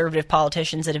two conservative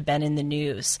politicians that have been in the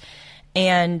news.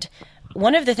 And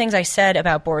one of the things I said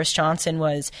about Boris Johnson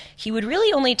was he would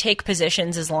really only take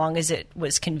positions as long as it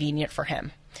was convenient for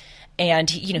him. And,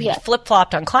 he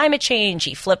flip-flopped on climate change.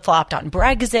 He flip-flopped on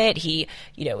Brexit. He,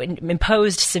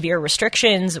 imposed severe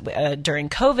restrictions during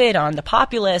COVID on the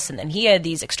populace. And then he had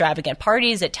these extravagant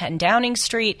parties at 10 Downing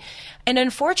Street. And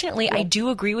unfortunately, I do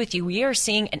agree with you. We are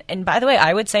seeing, and by the way,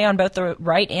 I would say on both the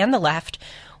right and the left,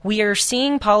 we are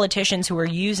seeing politicians who are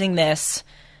using this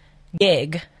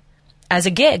gig as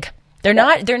a gig. They're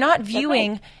not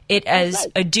viewing it as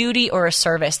a duty or a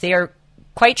service. They are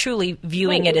quite truly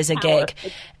viewing it as a gig.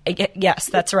 Yes,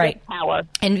 that's right. Power.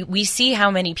 And we see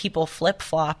how many people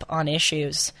flip-flop on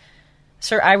issues.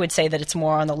 Sir, I would say that it's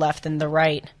more on the left than the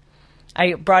right.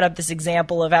 I brought up this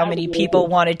example of how many people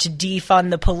wanted to defund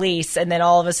the police, and then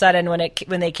all of a sudden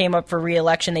when they came up for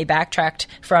re-election, they backtracked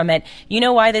from it. You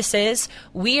know why this is?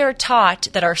 We are taught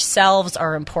that ourselves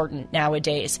are important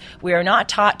nowadays. We are not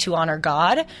taught to honor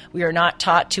God. We are not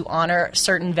taught to honor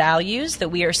certain values that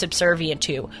we are subservient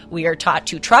to. We are taught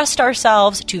to trust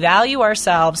ourselves, to value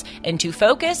ourselves, and to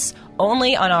focus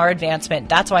only on our advancement.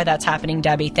 That's why that's happening,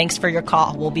 Debbie. Thanks for your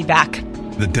call. We'll be back.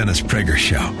 The Dennis Prager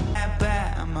Show.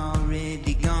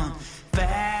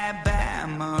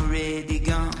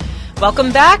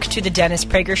 Welcome back to the Dennis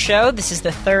Prager Show. This is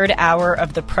the third hour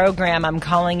of the program. I'm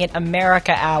calling it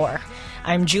America Hour.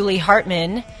 I'm Julie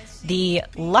Hartman, the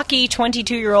lucky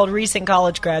 22-year-old recent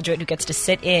college graduate who gets to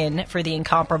sit in for the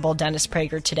incomparable Dennis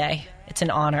Prager today. It's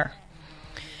an honor.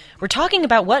 We're talking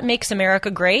about what makes America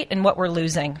great and what we're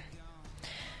losing.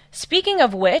 Speaking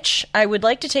of which, I would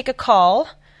like to take a call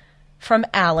from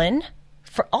Alan,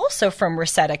 also from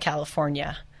Reseda,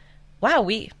 California. Wow,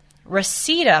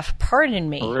 Reseda, pardon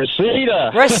me.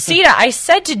 Reseda. I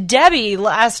said to Debbie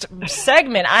last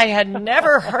segment, I had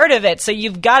never heard of it, so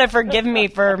you've got to forgive me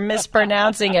for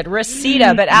mispronouncing it.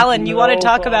 Reseda. But Alan, you want to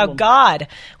talk about God.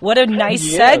 What a nice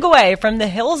segue from the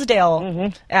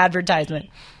Hillsdale advertisement.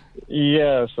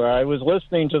 Yes, I was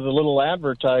listening to the little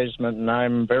advertisement, and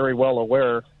I'm very well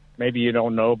aware, maybe you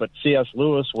don't know, but C.S.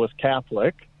 Lewis was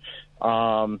Catholic.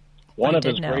 One of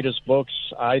his greatest books,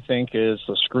 I think, is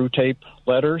the Screwtape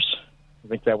Letters. I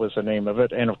think that was the name of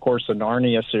it. And, of course, the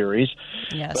Narnia series.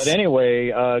 Yes. But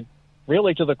anyway,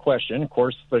 really to the question, of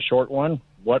course, the short one,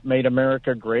 what made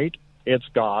America great? It's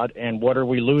God. And what are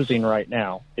we losing right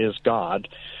now is God.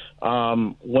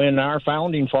 When our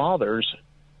founding fathers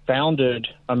founded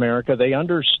America, they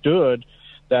understood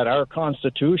that our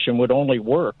Constitution would only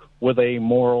work with a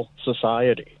moral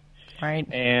society.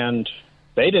 Right. And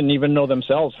they didn't even know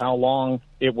themselves how long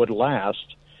it would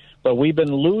last. But we've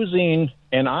been losing,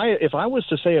 and if I was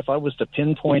to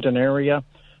pinpoint an area,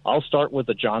 I'll start with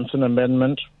the Johnson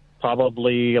Amendment.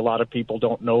 Probably a lot of people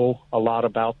don't know a lot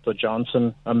about the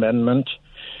Johnson Amendment.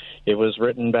 It was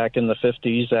written back in the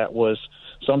 50s. That was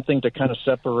something to kind of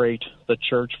separate the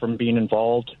church from being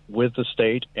involved with the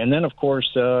state. And then, of course,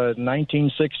 in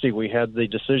 1960, we had the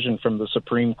decision from the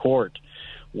Supreme Court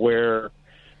where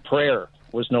prayer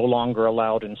was no longer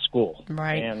allowed in school.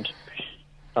 Right. And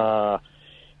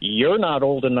you're not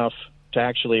old enough to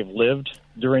actually have lived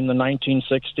during the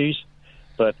 1960s,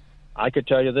 but I could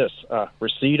tell you this,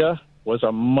 Reseda was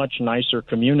a much nicer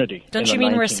community. Don't you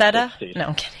mean Reseda? No,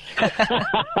 I'm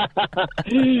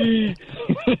kidding.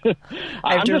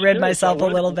 I have to rid myself a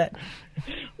little bit.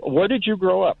 Where did you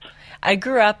grow up? I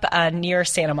grew up near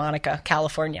Santa Monica,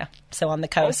 California, so on the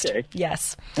coast. Okay.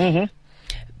 Yes. Mm-hmm.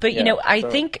 But, I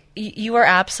think you are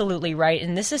absolutely right,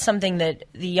 and this is something that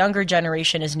the younger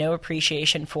generation has no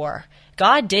appreciation for.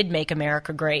 God did make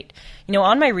America great.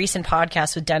 On my recent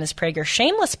podcast with Dennis Prager,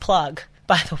 shameless plug,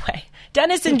 by the way,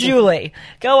 Dennis and Julie,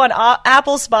 go on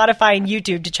Apple, Spotify, and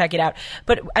YouTube to check it out.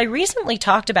 But I recently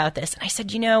talked about this, and I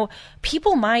said,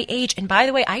 people my age, and by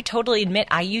the way, I totally admit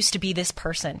I used to be this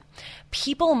person.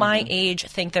 People my age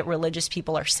think that religious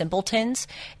people are simpletons.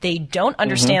 They don't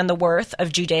understand the worth of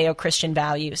Judeo-Christian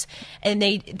values. And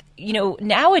they,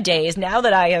 nowadays, now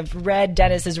that I have read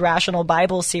Dennis's Rational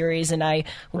Bible series and I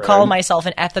call myself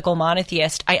an ethical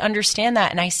monotheist, I understand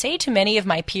that. And I say to many of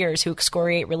my peers who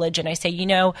excoriate religion, I say,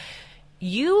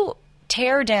 you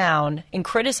tear down and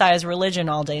criticize religion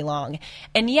all day long,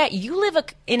 and yet you live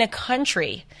in a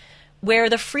country where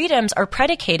the freedoms are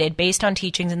predicated based on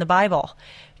teachings in the Bible.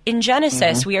 In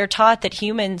Genesis, we are taught that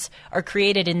humans are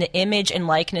created in the image and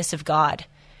likeness of God.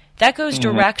 That goes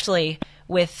directly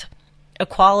with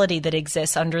equality that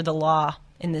exists under the law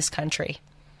in this country.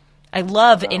 I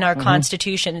love in our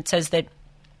Constitution, it says that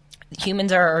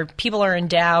people are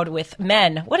endowed with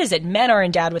men. What is it? Men are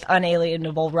endowed with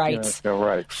unalienable rights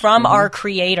from our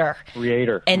Creator.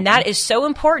 And that is so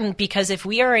important because if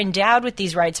we are endowed with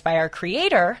these rights by our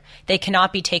Creator, they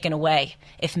cannot be taken away.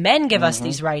 If men give us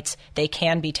these rights, they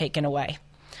can be taken away.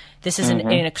 This is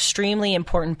an extremely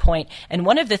important point. And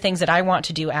one of the things that I want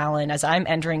to do, Alan, as I'm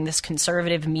entering this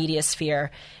conservative media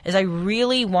sphere, is I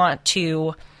really want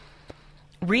to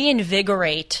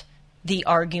reinvigorate the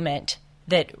argument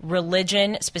that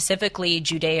religion, specifically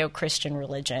Judeo-Christian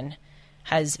religion,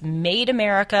 has made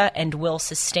America and will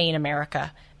sustain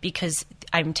America. Because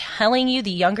I'm telling you, the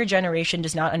younger generation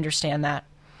does not understand that.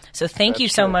 So thank you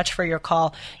so much for your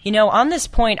call. On this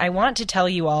point, I want to tell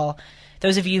you all,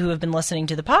 those of you who have been listening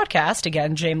to the podcast,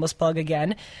 again, shameless plug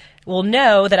again, will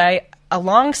know that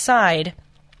alongside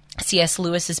C.S.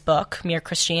 Lewis's book, Mere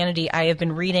Christianity, I have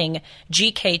been reading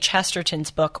G.K.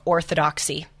 Chesterton's book,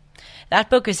 Orthodoxy. That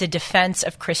book is a defense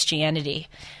of Christianity.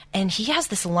 And he has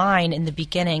this line in the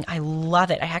beginning. I love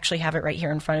it. I actually have it right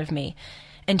here in front of me.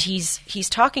 And he's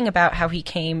talking about how he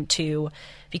came to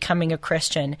becoming a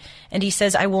Christian. And he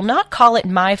says, I will not call it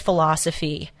my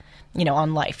philosophy,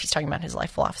 on life. He's talking about his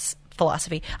life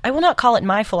philosophy. I will not call it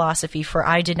my philosophy, for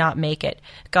I did not make it.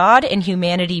 God and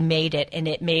humanity made it, and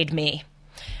it made me.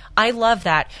 I love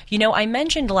that. I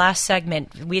mentioned last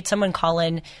segment, we had someone call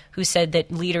in who said that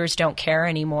leaders don't care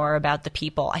anymore about the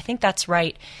people. I think that's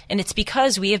right. And it's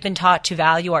because we have been taught to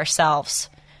value ourselves,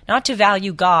 not to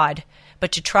value God,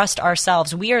 but to trust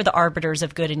ourselves. We are the arbiters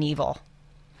of good and evil.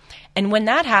 And when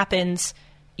that happens,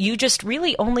 you just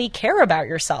really only care about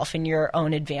yourself and your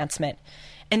own advancement.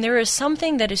 And there is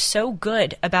something that is so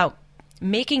good about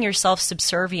making yourself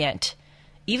subservient,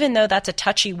 even though that's a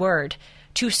touchy word,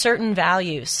 to certain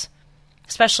values.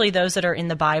 especially those that are in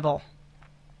the Bible.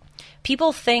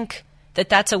 People think that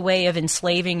that's a way of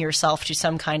enslaving yourself to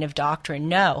some kind of doctrine.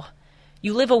 No.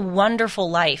 You live a wonderful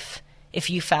life if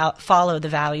you follow the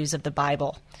values of the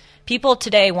Bible. People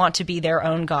today want to be their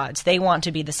own gods. They want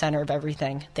to be the center of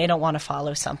everything. They don't want to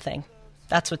follow something.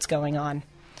 That's what's going on.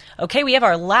 Okay, we have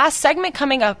our last segment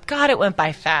coming up. God, it went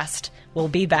by fast. We'll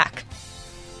be back.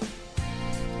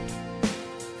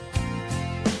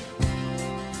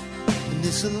 And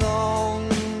it's a long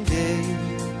day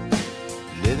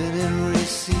living in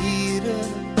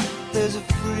Reseda. There's a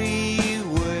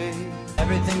freeway.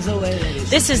 Everything's away.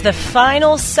 This is the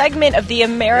final segment of the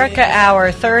America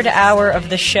Hour, third hour of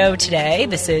the show today.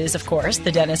 This is, of course,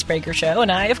 the Dennis Prager Show,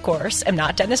 and I, of course, am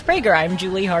not Dennis Prager. I'm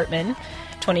Julie Hartman,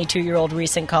 22-year-old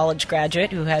recent college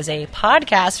graduate who has a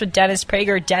podcast with Dennis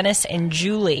Prager, Dennis and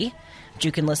Julie, which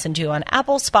you can listen to on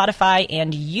Apple, Spotify,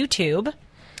 and YouTube.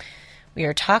 We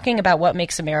are talking about what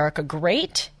makes America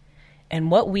great and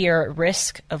what we are at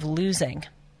risk of losing.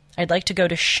 I'd like to go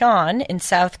to Sean in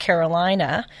South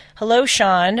Carolina. Hello,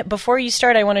 Sean. Before you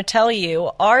start, I want to tell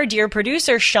you, our dear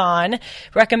producer, Sean,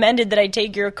 recommended that I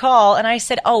take your call, and I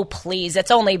said, oh, please, it's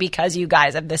only because you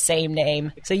guys have the same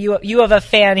name. So you have a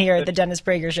fan here at the Dennis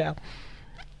Prager Show.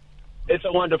 It's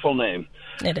a wonderful name.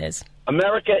 It is.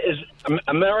 America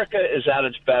is at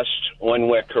its best when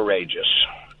we're courageous,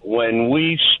 when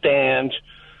we stand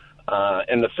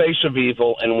in the face of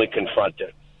evil and we confront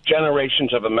it.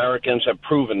 Generations of Americans have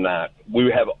proven that.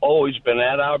 We have always been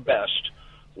at our best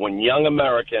when young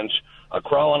Americans are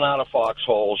crawling out of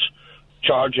foxholes,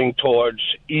 charging towards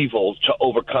evil to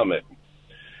overcome it.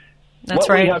 That's what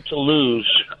right. We have to lose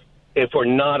if we're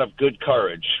not of good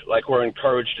courage, like we're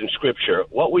encouraged in Scripture,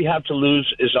 what we have to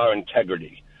lose is our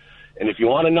integrity. And if you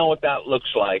want to know what that looks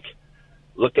like,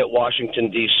 look at Washington,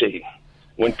 D.C.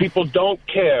 When people don't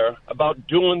care about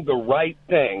doing the right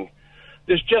thing,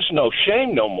 there's just no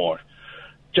shame no more.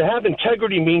 To have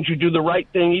integrity means you do the right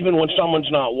thing even when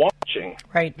someone's not watching.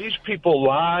 Right. These people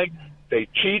lie, they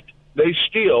cheat, they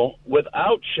steal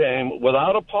without shame,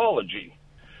 without apology.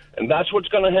 And that's what's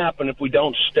going to happen if we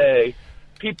don't stay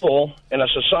people in a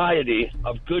society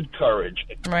of good courage.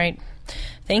 Right.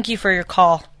 Thank you for your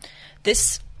call.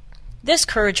 This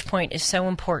courage point is so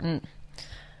important.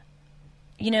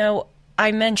 You know,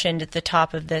 I mentioned at the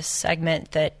top of this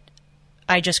segment that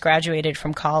I just graduated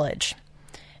from college.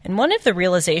 And one of the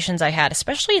realizations I had,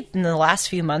 especially in the last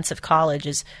few months of college,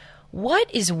 is what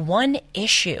is one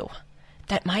issue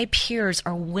that my peers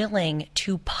are willing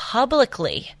to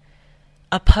publicly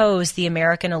oppose the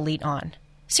American elite on?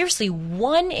 Seriously,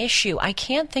 one issue. I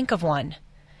can't think of one.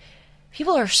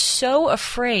 People are so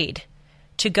afraid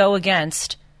to go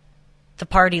against the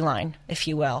party line, if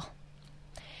you will.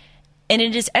 And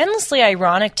it is endlessly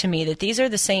ironic to me that these are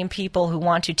the same people who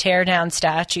want to tear down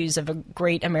statues of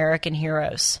great American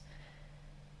heroes.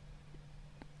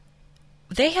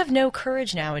 They have no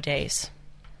courage nowadays.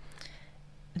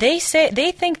 They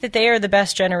think that they are the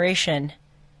best generation,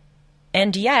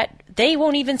 and yet they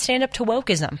won't even stand up to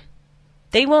wokeism.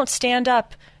 They won't stand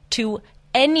up to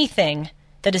anything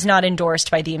that is not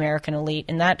endorsed by the American elite,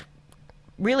 and that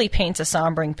really paints a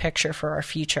sombering picture for our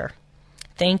future.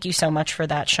 Thank you so much for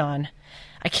that, Sean.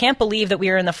 I can't believe that we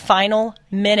are in the final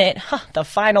minute, the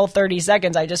final 30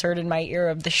 seconds I just heard in my ear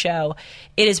of the show.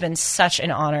 It has been such an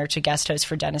honor to guest host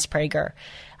for Dennis Prager.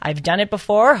 I've done it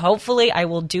before. Hopefully I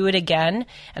will do it again.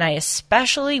 And I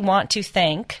especially want to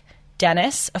thank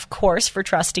Dennis, of course, for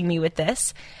trusting me with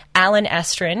this, Alan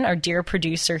Estrin, our dear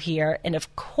producer here, and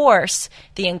of course,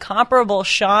 the incomparable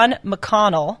Sean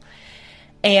McConnell,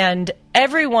 and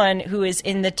everyone who is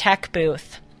in the tech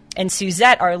booth. And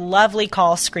Suzette, our lovely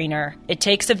call screener. It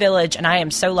takes a village, and I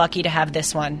am so lucky to have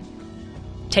this one.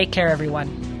 Take care, everyone.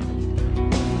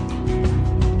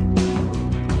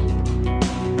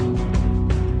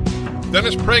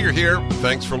 Dennis Prager here.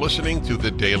 Thanks for listening to the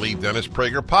Daily Dennis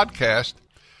Prager Podcast.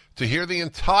 To hear the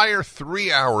entire 3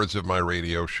 hours of my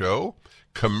radio show,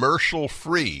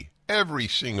 commercial-free, every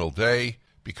single day,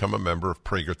 become a member of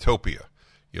Pragertopia.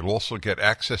 You'll also get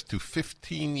access to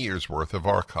 15 years' worth of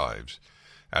archives,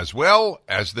 as well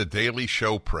as the daily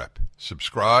show prep.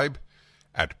 Subscribe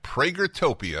at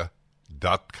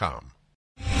Pragertopia.com.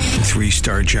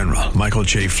 3-star General Michael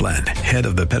J. Flynn, head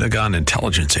of the Pentagon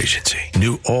Intelligence Agency,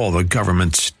 knew all the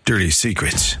government's dirty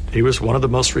secrets. He was one of the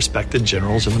most respected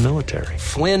generals in the military.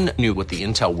 Flynn knew what the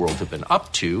intel world had been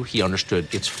up to. He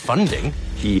understood its funding.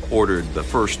 He ordered the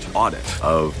first audit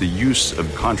of the use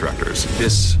of contractors.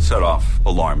 This set off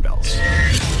alarm bells.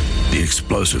 The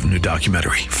explosive new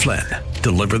documentary, Flynn,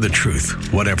 Deliver the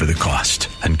Truth, Whatever the Cost,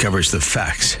 uncovers the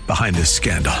facts behind this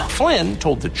scandal. Flynn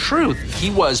told the truth.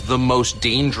 He was the most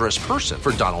dangerous person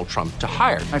for Donald Trump to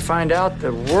hire. I find out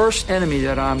the worst enemy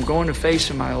that I'm going to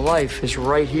face in my life is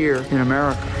right here in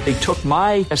America. They took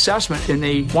my assessment and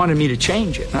they wanted me to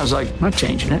change it. And I was like, I'm not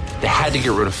changing it. They had to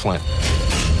get rid of Flynn.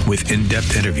 With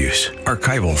in-depth interviews,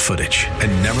 archival footage,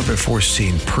 and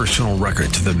never-before-seen personal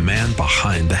records of the man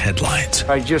behind the headlines.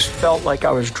 I just felt like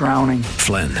I was drowning.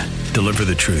 Flynn, Deliver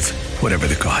the Truth, Whatever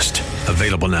the Cost.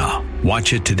 Available now.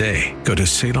 Watch it today. Go to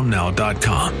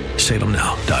salemnow.com.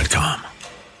 salemnow.com.